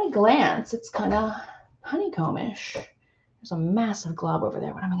 But at a glance, it's kind of honeycomb-ish. There's a massive glob over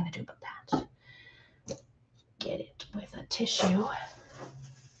there. What am I going to do about that? Get it with a tissue.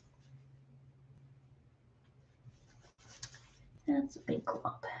 That's a big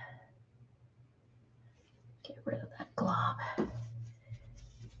glob. Get rid of that glob.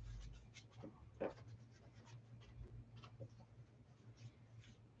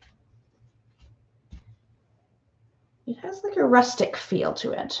 It has like a rustic feel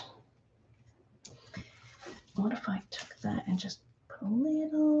to it. What if I took that and just put a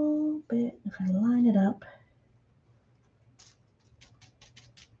little bit, if I line it up,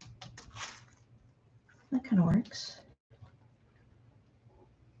 that kind of works.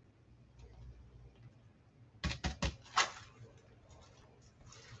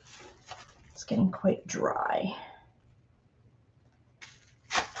 It's getting quite dry.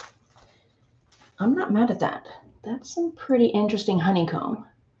 I'm not mad at that. That's some pretty interesting honeycomb.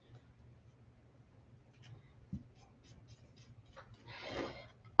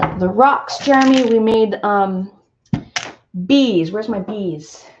 The rocks, Jeremy, we made bees. Where's my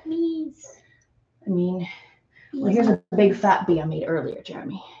bees? Bees. I mean, well, here's a big fat bee I made earlier,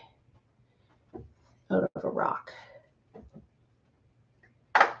 Jeremy, out of a rock.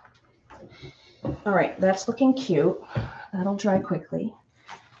 All right, that's looking cute. That'll dry quickly.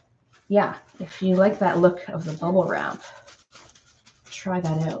 Yeah, if you like that look of the bubble wrap, try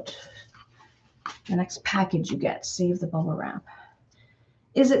that out. The next package you get, save the bubble wrap.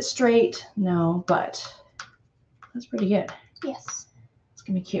 Is it straight? No, but that's pretty good. Yes. It's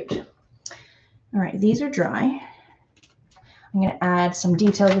gonna be cute. All right, these are dry. I'm gonna add some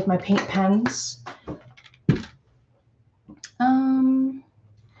details with my paint pens.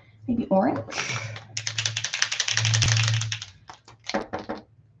 Maybe orange.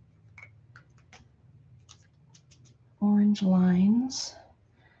 Orange lines.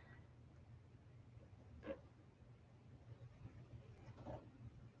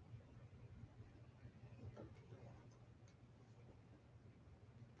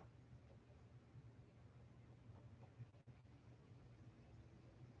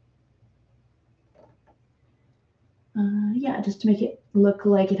 Yeah, just to make it look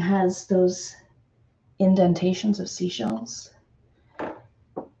like it has those indentations of seashells.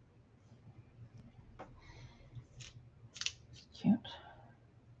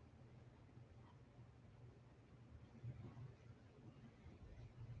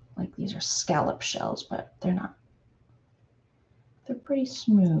 think these are scallop shells, but they're not. They're pretty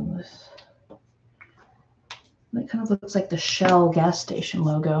smooth. It kind of looks like the Shell gas station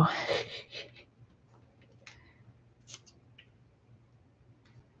logo.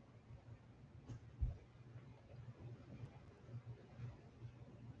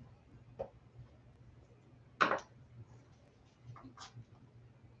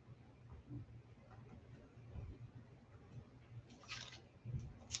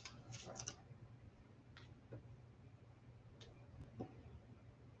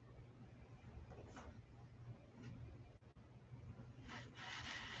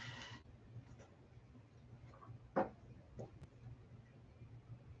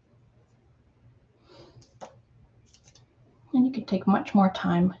 And you could take much more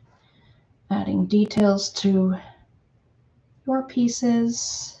time adding details to your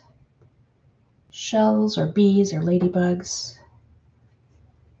pieces, shells or bees or ladybugs.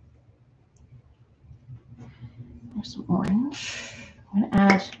 There's some orange. I'm going to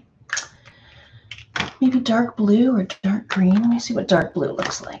add maybe dark blue or dark green. Let me see what dark blue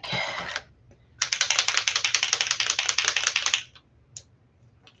looks like.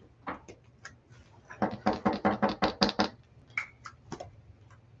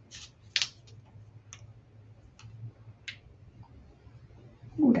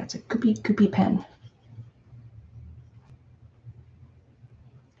 Ooh, that's a goopy pen.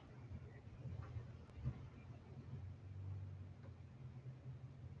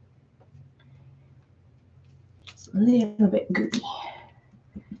 It's a little bit goopy.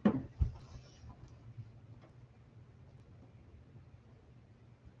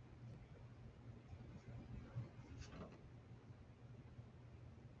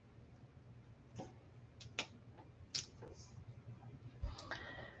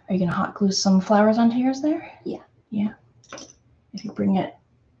 Are you going to hot glue some flowers onto yours there? Yeah. Yeah. If you bring it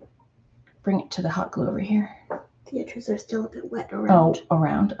to the hot glue over here. The edges are still a bit wet around. Oh,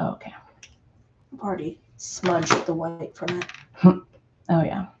 around? Oh, okay. I've already smudged the white from it. Oh,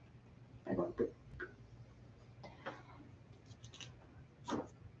 yeah.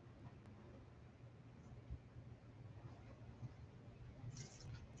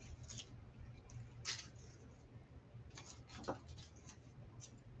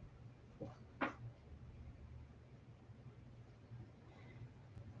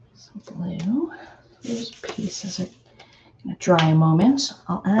 Some blue. Those pieces are going to dry a moment.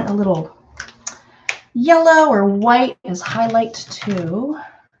 I'll add a little yellow or white as highlight too.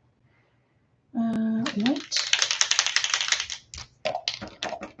 White.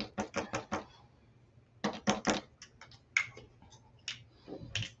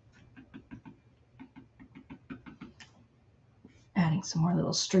 Adding some more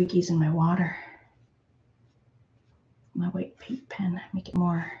little streakies in my water. My white paint pen, make it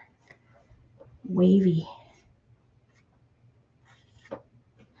more wavy.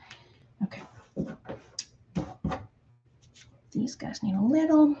 Okay. These guys need a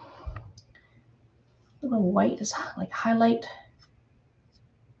little white as like highlight.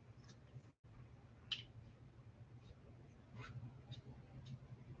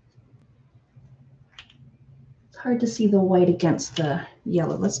 It's hard to see the white against the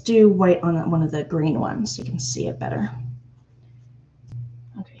yellow. Let's do white on one of the green ones so you can see it better.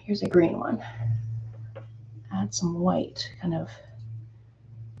 Okay, here's a green one. Add some white kind of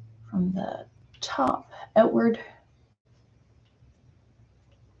from the top outward.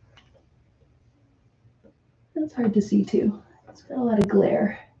 That's hard to see too. It's got a lot of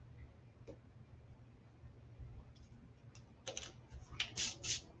glare.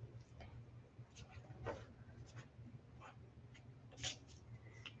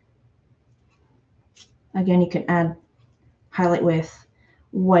 Again, you can add highlight with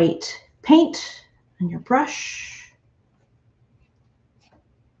white paint on your brush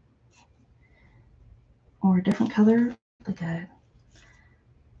or a different color like a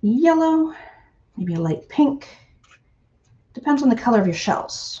yellow, maybe a light pink. Depends on the color of your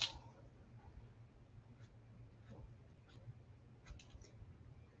shells.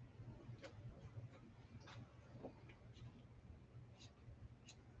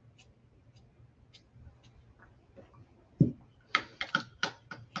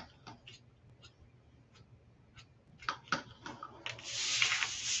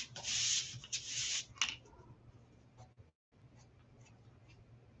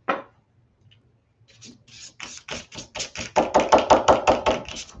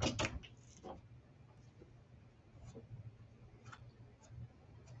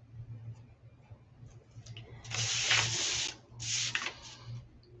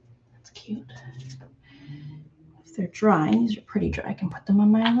 dry. These are pretty dry. I can put them on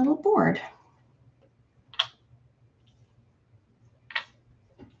my little board.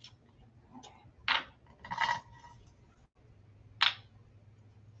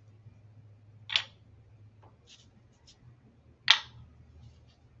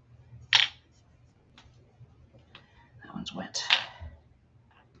 That one's wet.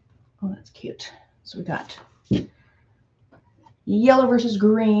 Oh, that's cute. So we got yellow versus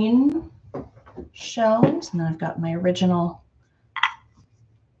green shells, and then I've got my original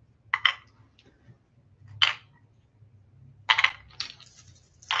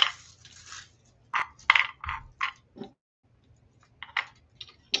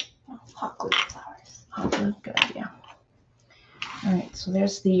Hot glue flowers. hot glue. Good idea. All right, so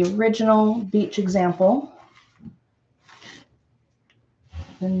there's the original beach example.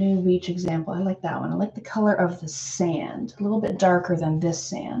 The new beach example. I like that one. I like the color of the sand. A little bit darker than this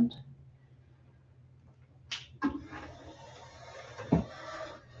sand.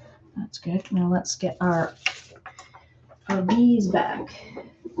 That's good. Now let's get our bees back.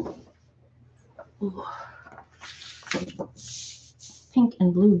 Ooh. Pink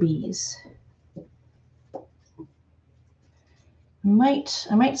and blue bees.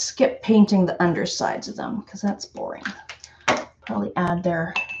 I might skip painting the undersides of them because that's boring. Probably add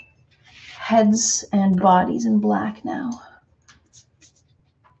their heads and bodies in black now.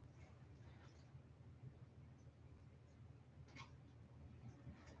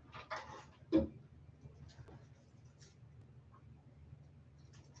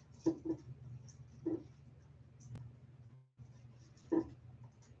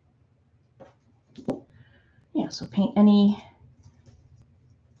 Yeah, so paint any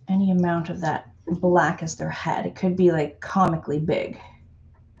amount of that black as their head. It could be like comically big.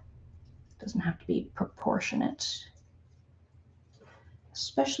 Doesn't have to be proportionate.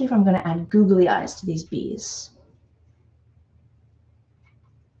 Especially if I'm going to add googly eyes to these bees.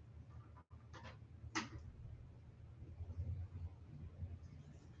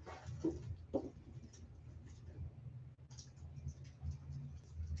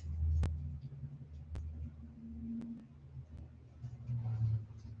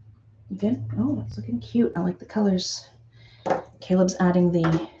 Good. Oh, that's looking cute. I like the colors. Caleb's adding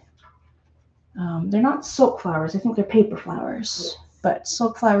the, they're not silk flowers. I think they're paper flowers, but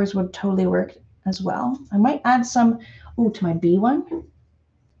silk flowers would totally work as well. I might add some, to my bee one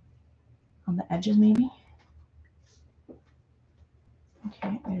on the edges maybe.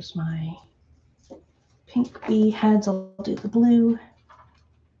 Okay, there's my pink bee heads. I'll do the blue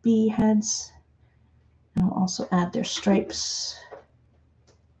bee heads. And I'll also add their stripes.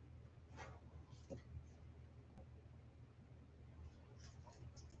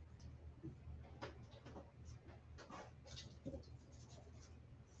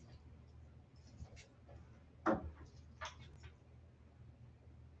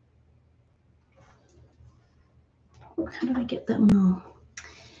 How did I get them?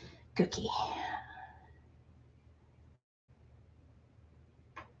 Cookie.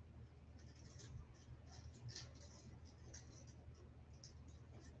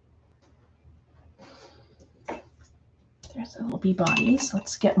 There's the little bee bodies.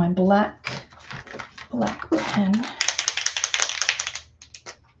 Let's get my black pen.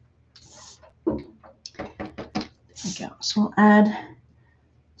 There we go. So I'll add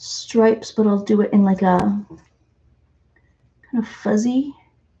stripes, but I'll do it in like a kind of fuzzy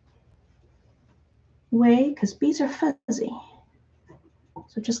way because bees are fuzzy.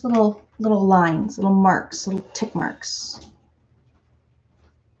 So just little lines, little marks, little tick marks.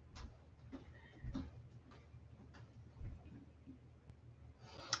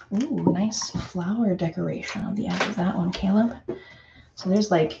 Ooh, nice flower decoration on the edge of that one, Caleb. So there's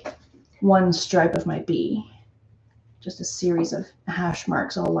like one stripe of my bee, just a series of hash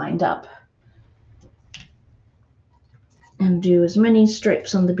marks all lined up. And do as many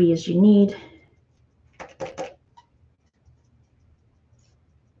stripes on the bee as you need. I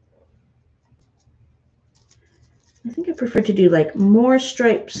think I prefer to do like more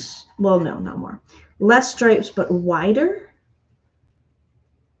stripes. Well, no, not more. Less stripes, but wider.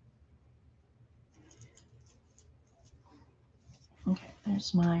 Okay,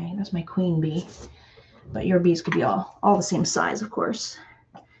 that's my queen bee. But your bees could be all the same size, of course.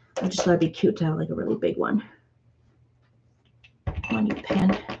 I just thought it'd be cute to have like a really big one. Come on, you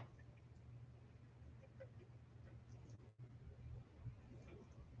pen.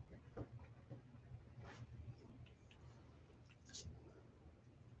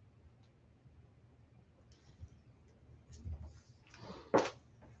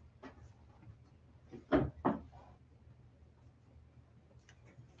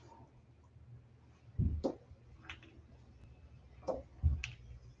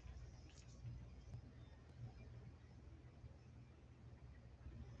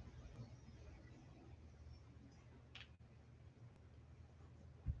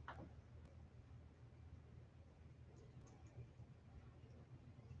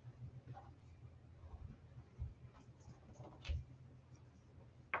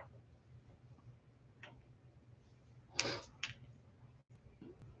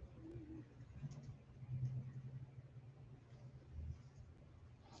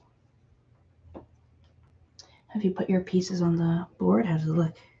 Have you put your pieces on the board? How does it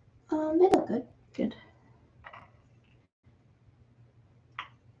look? They look good. Good.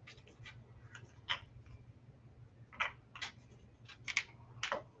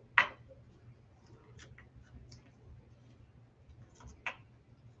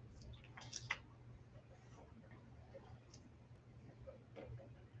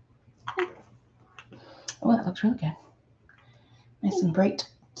 Oh, that looks really good. Nice and bright.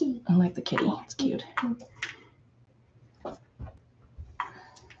 Kitty. I like the kitty. It's cute.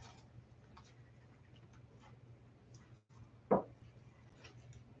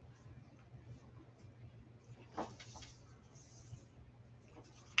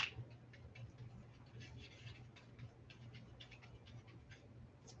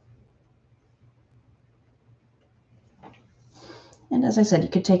 And as I said, you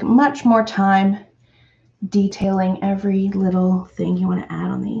could take much more time detailing every little thing you want to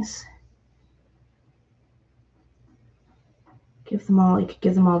add on these. Give them all, you could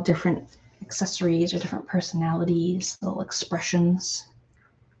give them all different accessories or different personalities, little expressions.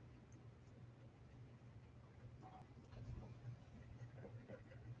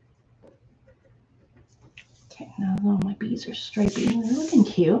 Okay, now though my bees are stripy, they're looking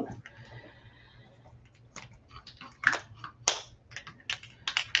cute.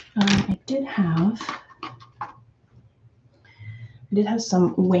 I did have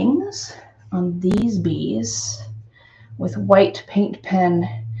some wings on these bees with white paint pen,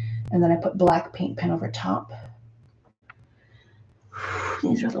 and then I put black paint pen over top.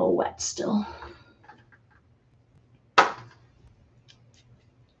 These are a little wet still.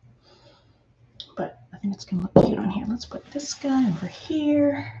 But I think it's gonna look cute on here. Let's put this guy over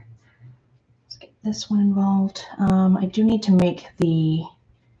here. Let's get this one involved. I do need to make the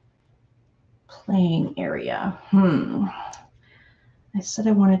playing area. I said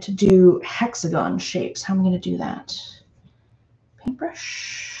I wanted to do hexagon shapes. How am I going to do that?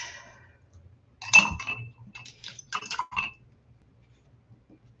 Paintbrush.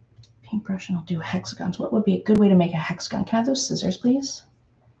 Paintbrush, and I'll do hexagons. What would be a good way to make a hexagon? Can I have those scissors, please?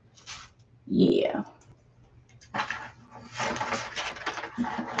 Yeah.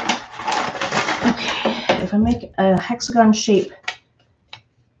 Okay, if I make a hexagon shape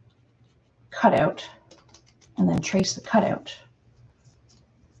cutout and then trace the cutout,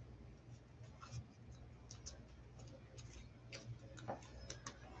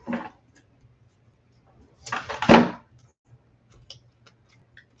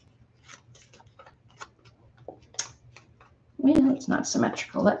 well, it's not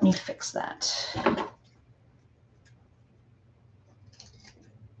symmetrical. Let me fix that. I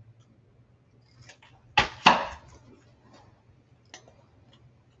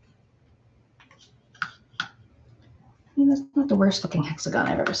mean, that's not the worst looking hexagon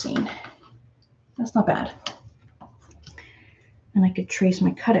I've ever seen. That's not bad. And I could trace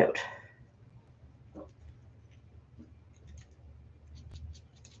my cutout.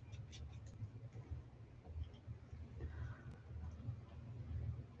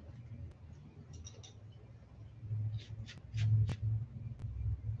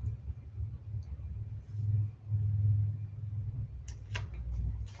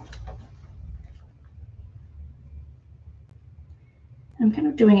 I'm kind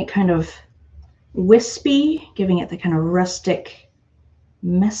of doing it kind of wispy, giving it the kind of rustic,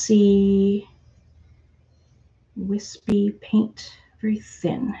 messy, wispy paint, very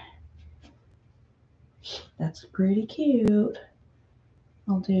thin. That's pretty cute.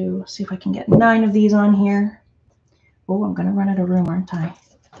 I'll see if I can get 9 of these on here. Oh, I'm gonna run out of room, aren't I?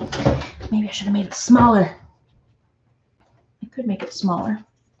 Maybe I should have made it smaller. I could make it smaller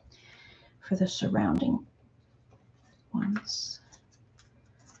for the surrounding ones.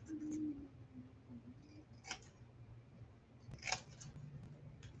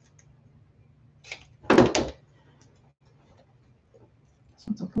 This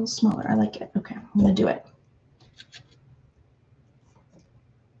one's a little smaller. I like it. Okay, I'm gonna do it.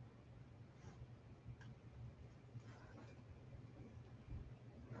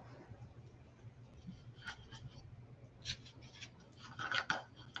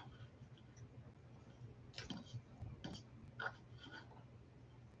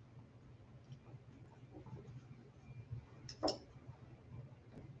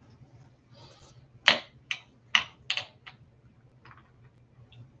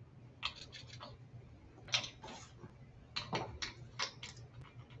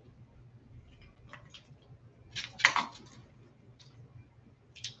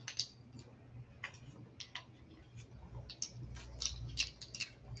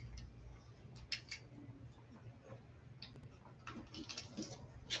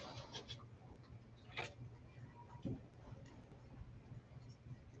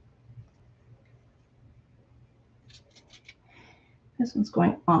 This one's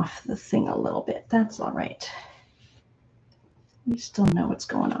going off the thing a little bit. That's all right. We still know what's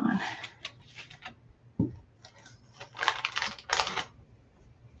going on.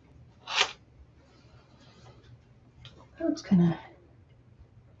 Oh, it's kind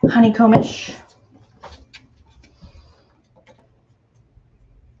of honeycombish.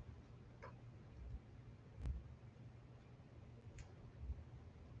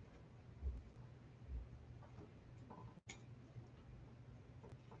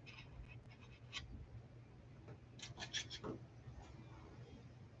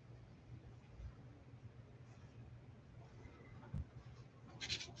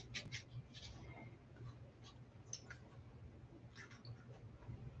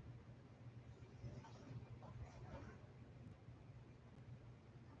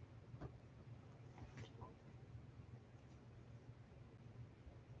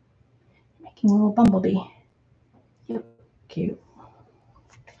 Making a little bumblebee. Yep, cute.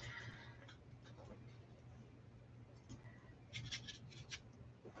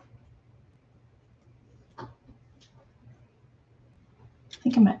 I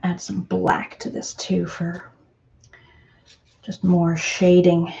think I'm going to add some black to this too for just more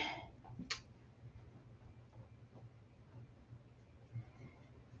shading.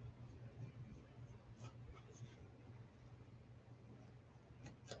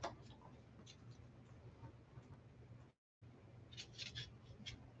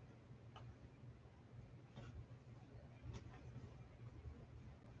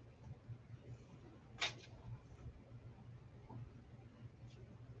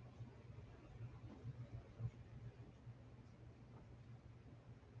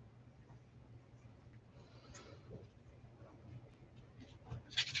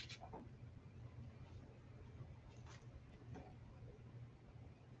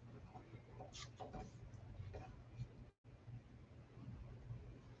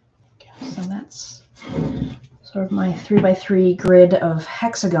 So that's sort of my 3x3 grid of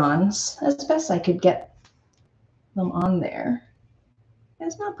hexagons as best I could get them on there.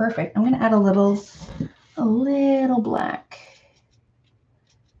 It's not perfect. I'm going to add a little black.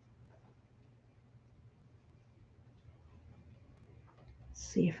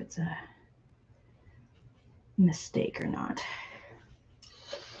 See if it's a mistake or not.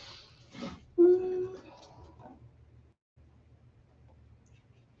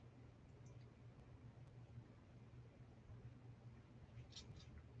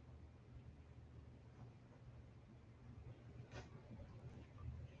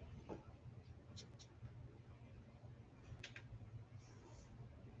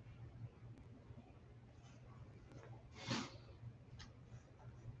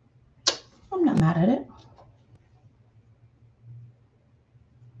 I'm not mad at it.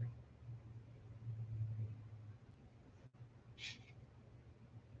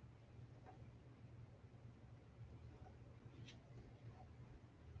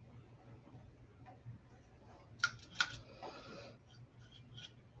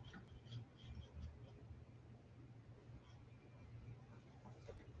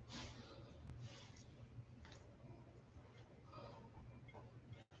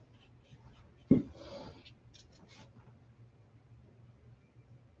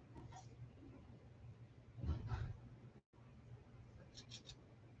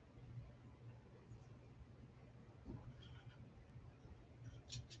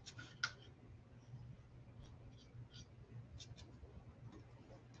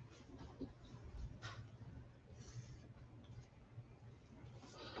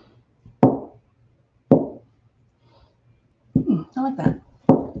 I like that.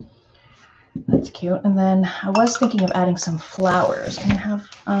 That's cute. And then I was thinking of adding some flowers. I'm going to have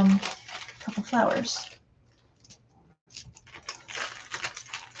a couple flowers.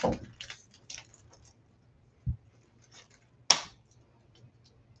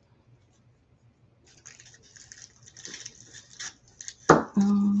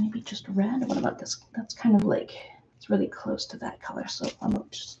 Maybe just red. What about this? That's kind of like, it's really close to that color, so I'm going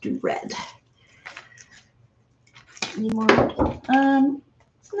to just do red. Need more red?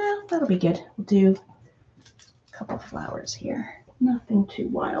 No, that'll be good. We'll do a couple flowers here. Nothing too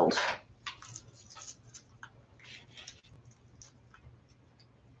wild.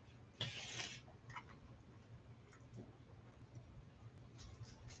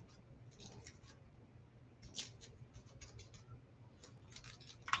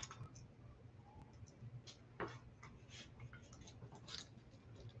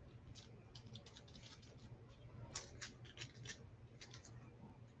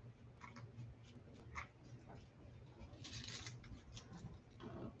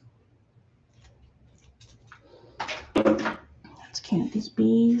 looking at these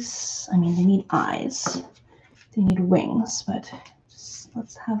bees. I mean, they need eyes. They need wings, but just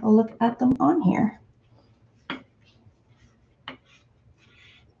let's have a look at them on here.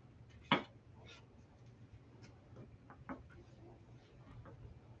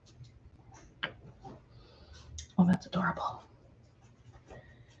 Oh, that's adorable.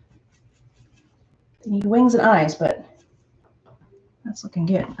 They need wings and eyes, but that's looking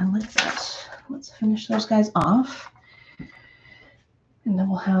good. I like that. Let's finish those guys off. And then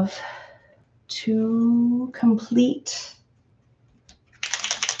we'll have 2 complete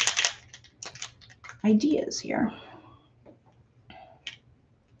ideas here.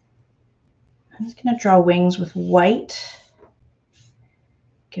 I'm just going to draw wings with white.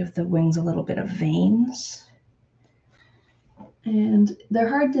 Give the wings a little bit of veins. And they're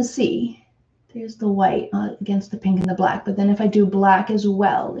hard to see. There's the white against the pink and the black. But then if I do black as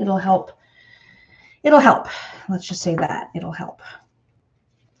well, it'll help. It'll help. Let's just say that. It'll help.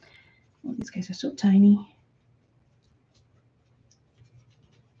 Oh, these guys are so tiny.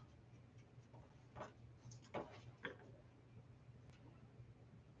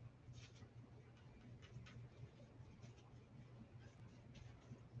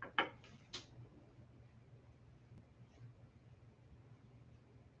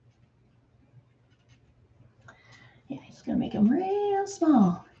 Yeah, just gonna make them real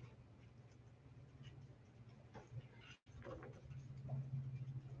small.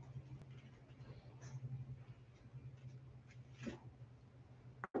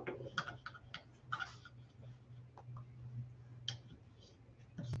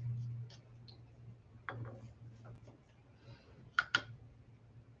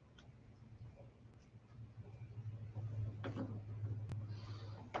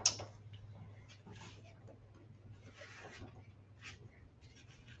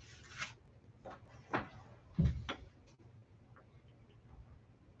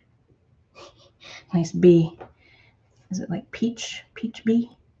 Nice bee. Is it like peach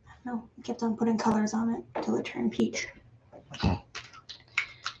bee? No, I kept on putting colors on it until it turned peach. Okay,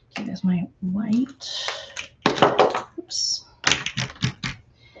 there's my white. Oops.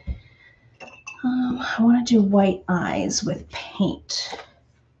 I want to do white eyes with paint.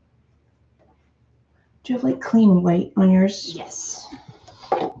 Do you have like clean white on yours? Yes.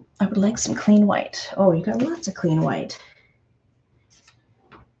 I would like some clean white. Oh, you got lots of clean white.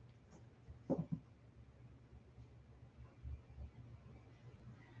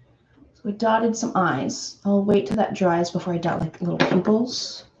 So we dotted some eyes. I'll wait till that dries before I dot like little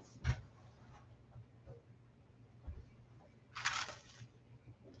pupils.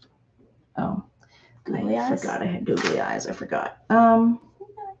 Oh, Googly I eyes? forgot I had googly eyes. I forgot. The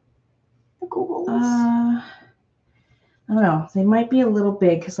Googles. I don't know. They might be a little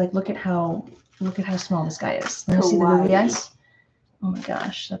big because like look at how small this guy is. Let me see the googly eyes. Oh my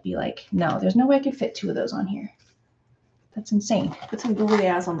gosh, that'd be like no. There's no way I could fit 2 of those on here. That's insane. Put some googly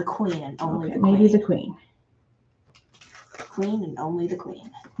eyes on the queen and only the queen. Maybe the queen. Queen and only the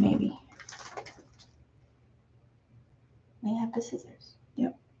queen. Maybe. May I have the scissors?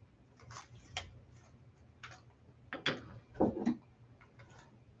 Yep.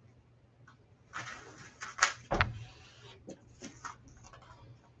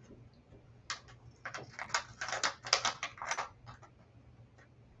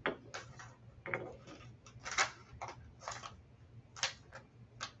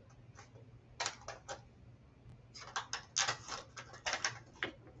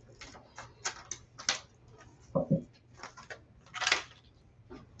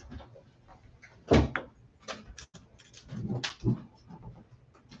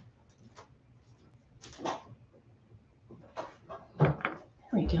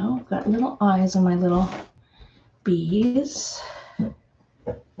 There we go. Got little eyes on my little bees.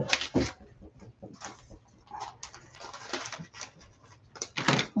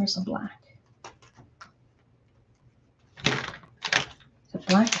 Where's some black? Is it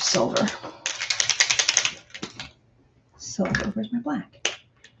black or silver? Silver. Where's my black?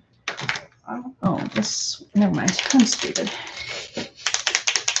 Oh, this. Never mind. I'm stupid.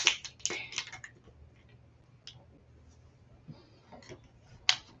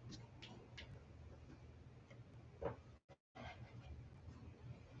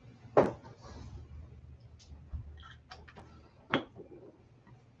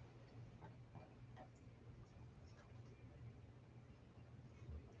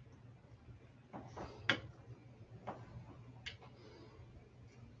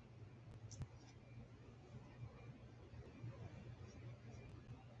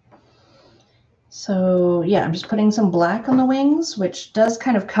 So yeah, I'm just putting some black on the wings, which does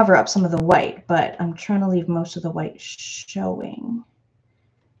kind of cover up some of the white, but I'm trying to leave most of the white showing.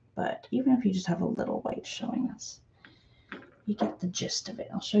 But even if you just have a little white showing, you get the gist of it.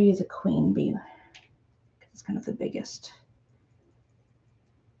 I'll show you the queen bee. It's kind of the biggest.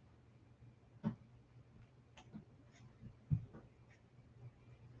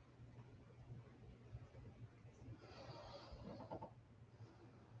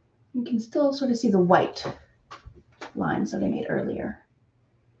 You can still sort of see the white lines that I made earlier.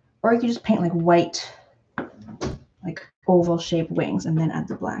 Or you can just paint like white, like oval shaped wings and then add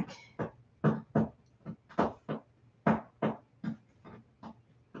the black.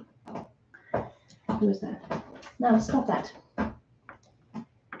 Who is that? No, stop that.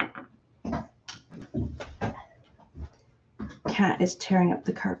 Cat is tearing up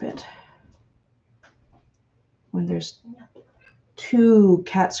the carpet when there's 2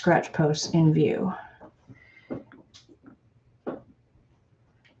 cat scratch posts in view.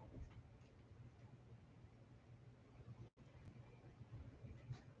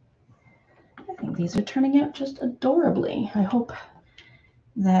 I think these are turning out just adorably. I hope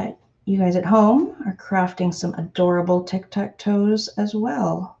that you guys at home are crafting some adorable Tic Tac Toes as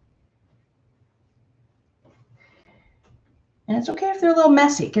well. And it's okay if they're a little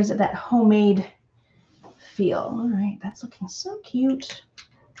messy. It gives it that homemade feel. All right, that's looking so cute.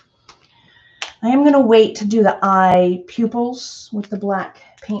 I am going to wait to do the eye pupils with the black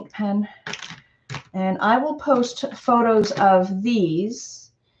paint pen. And I will post photos of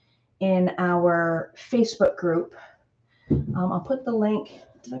these in our Facebook group. I'll put the link.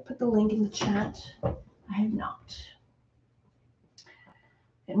 Did I put the link in the chat? I have not.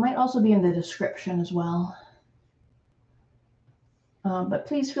 It might also be in the description as well. But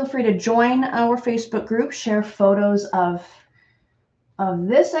please feel free to join our Facebook group, share photos of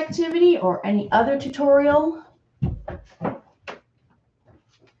this activity or any other tutorial.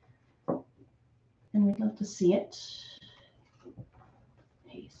 And we'd love to see it.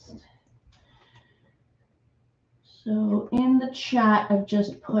 Paste. So in the chat, I've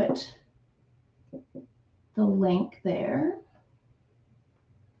just put the link there.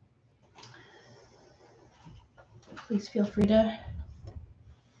 Please feel free to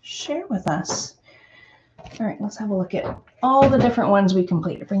share with us. All right, let's have a look at all the different ones we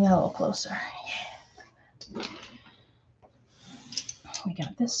completed. Bring that a little closer. Yeah. We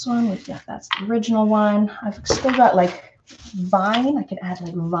got this one. We've got, that's the original one. I've still got like vine. I could add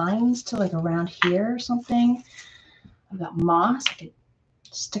like vines to like around here or something. I've got moss. I could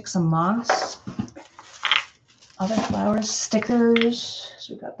stick some moss. Other flowers, stickers.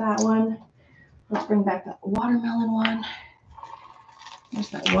 So we've got that one. Let's bring back that watermelon one. There's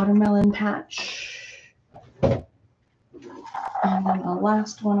that watermelon patch. And then the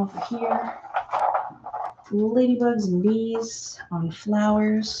last one over here. Ladybugs and bees on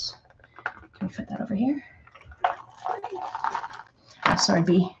flowers. Can we fit that over here? Oh, sorry,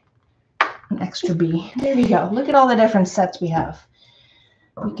 bee. An extra bee. There we go. Look at all the different sets we have.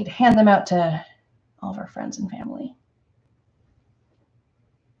 We could hand them out to all of our friends and family.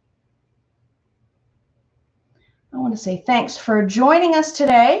 I want to say thanks for joining us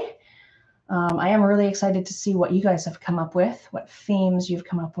today. I am really excited to see what you guys have come up with, what themes you've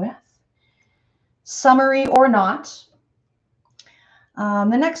come up with. Summery or not.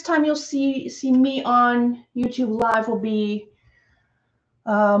 The next time you'll see me on YouTube Live will be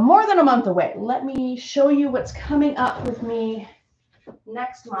more than a month away. Let me show you what's coming up with me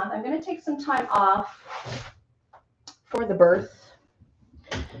next month. I'm going to take some time off for the birth.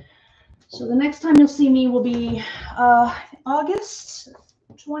 So the next time you'll see me will be August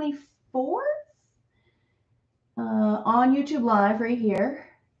 24th on YouTube Live right here.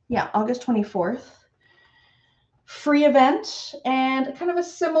 Yeah, August 24th. Free event and kind of a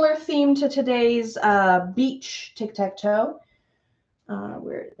similar theme to today's beach Tic Tac Toe.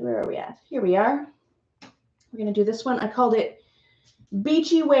 Where are we at? Here we are. We're going to do this one. I called it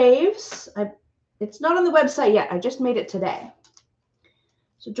Beachy Waves. It's not on the website yet. I just made it today.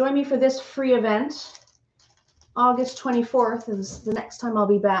 So join me for this free event. August 24th is the next time I'll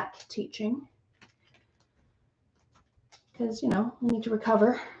be back teaching. Because, you know, we need to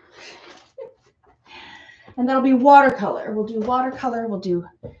recover. And that'll be watercolor. We'll do watercolor. We'll do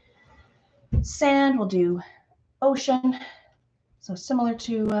sand. We'll do ocean. So similar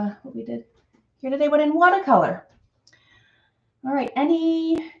to what we did here today, but in watercolor. All right.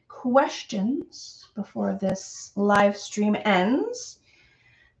 Any questions before this live stream ends?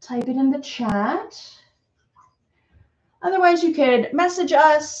 Type it in the chat. Otherwise, you could message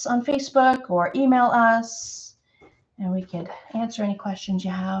us on Facebook or email us, and we could answer any questions you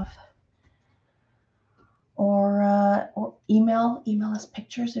have. or email us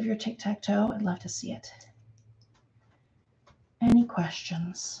pictures of your tic-tac-toe. I'd love to see it. Any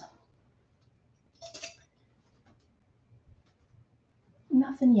questions?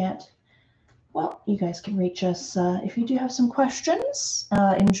 Nothing yet. Well, you guys can reach us if you do have some questions.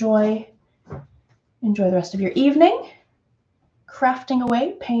 Enjoy the rest of your evening, crafting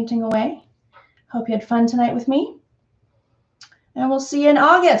away, painting away. Hope you had fun tonight with me. And we'll see you in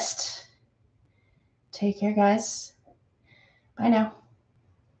August. Take care, guys. Bye now.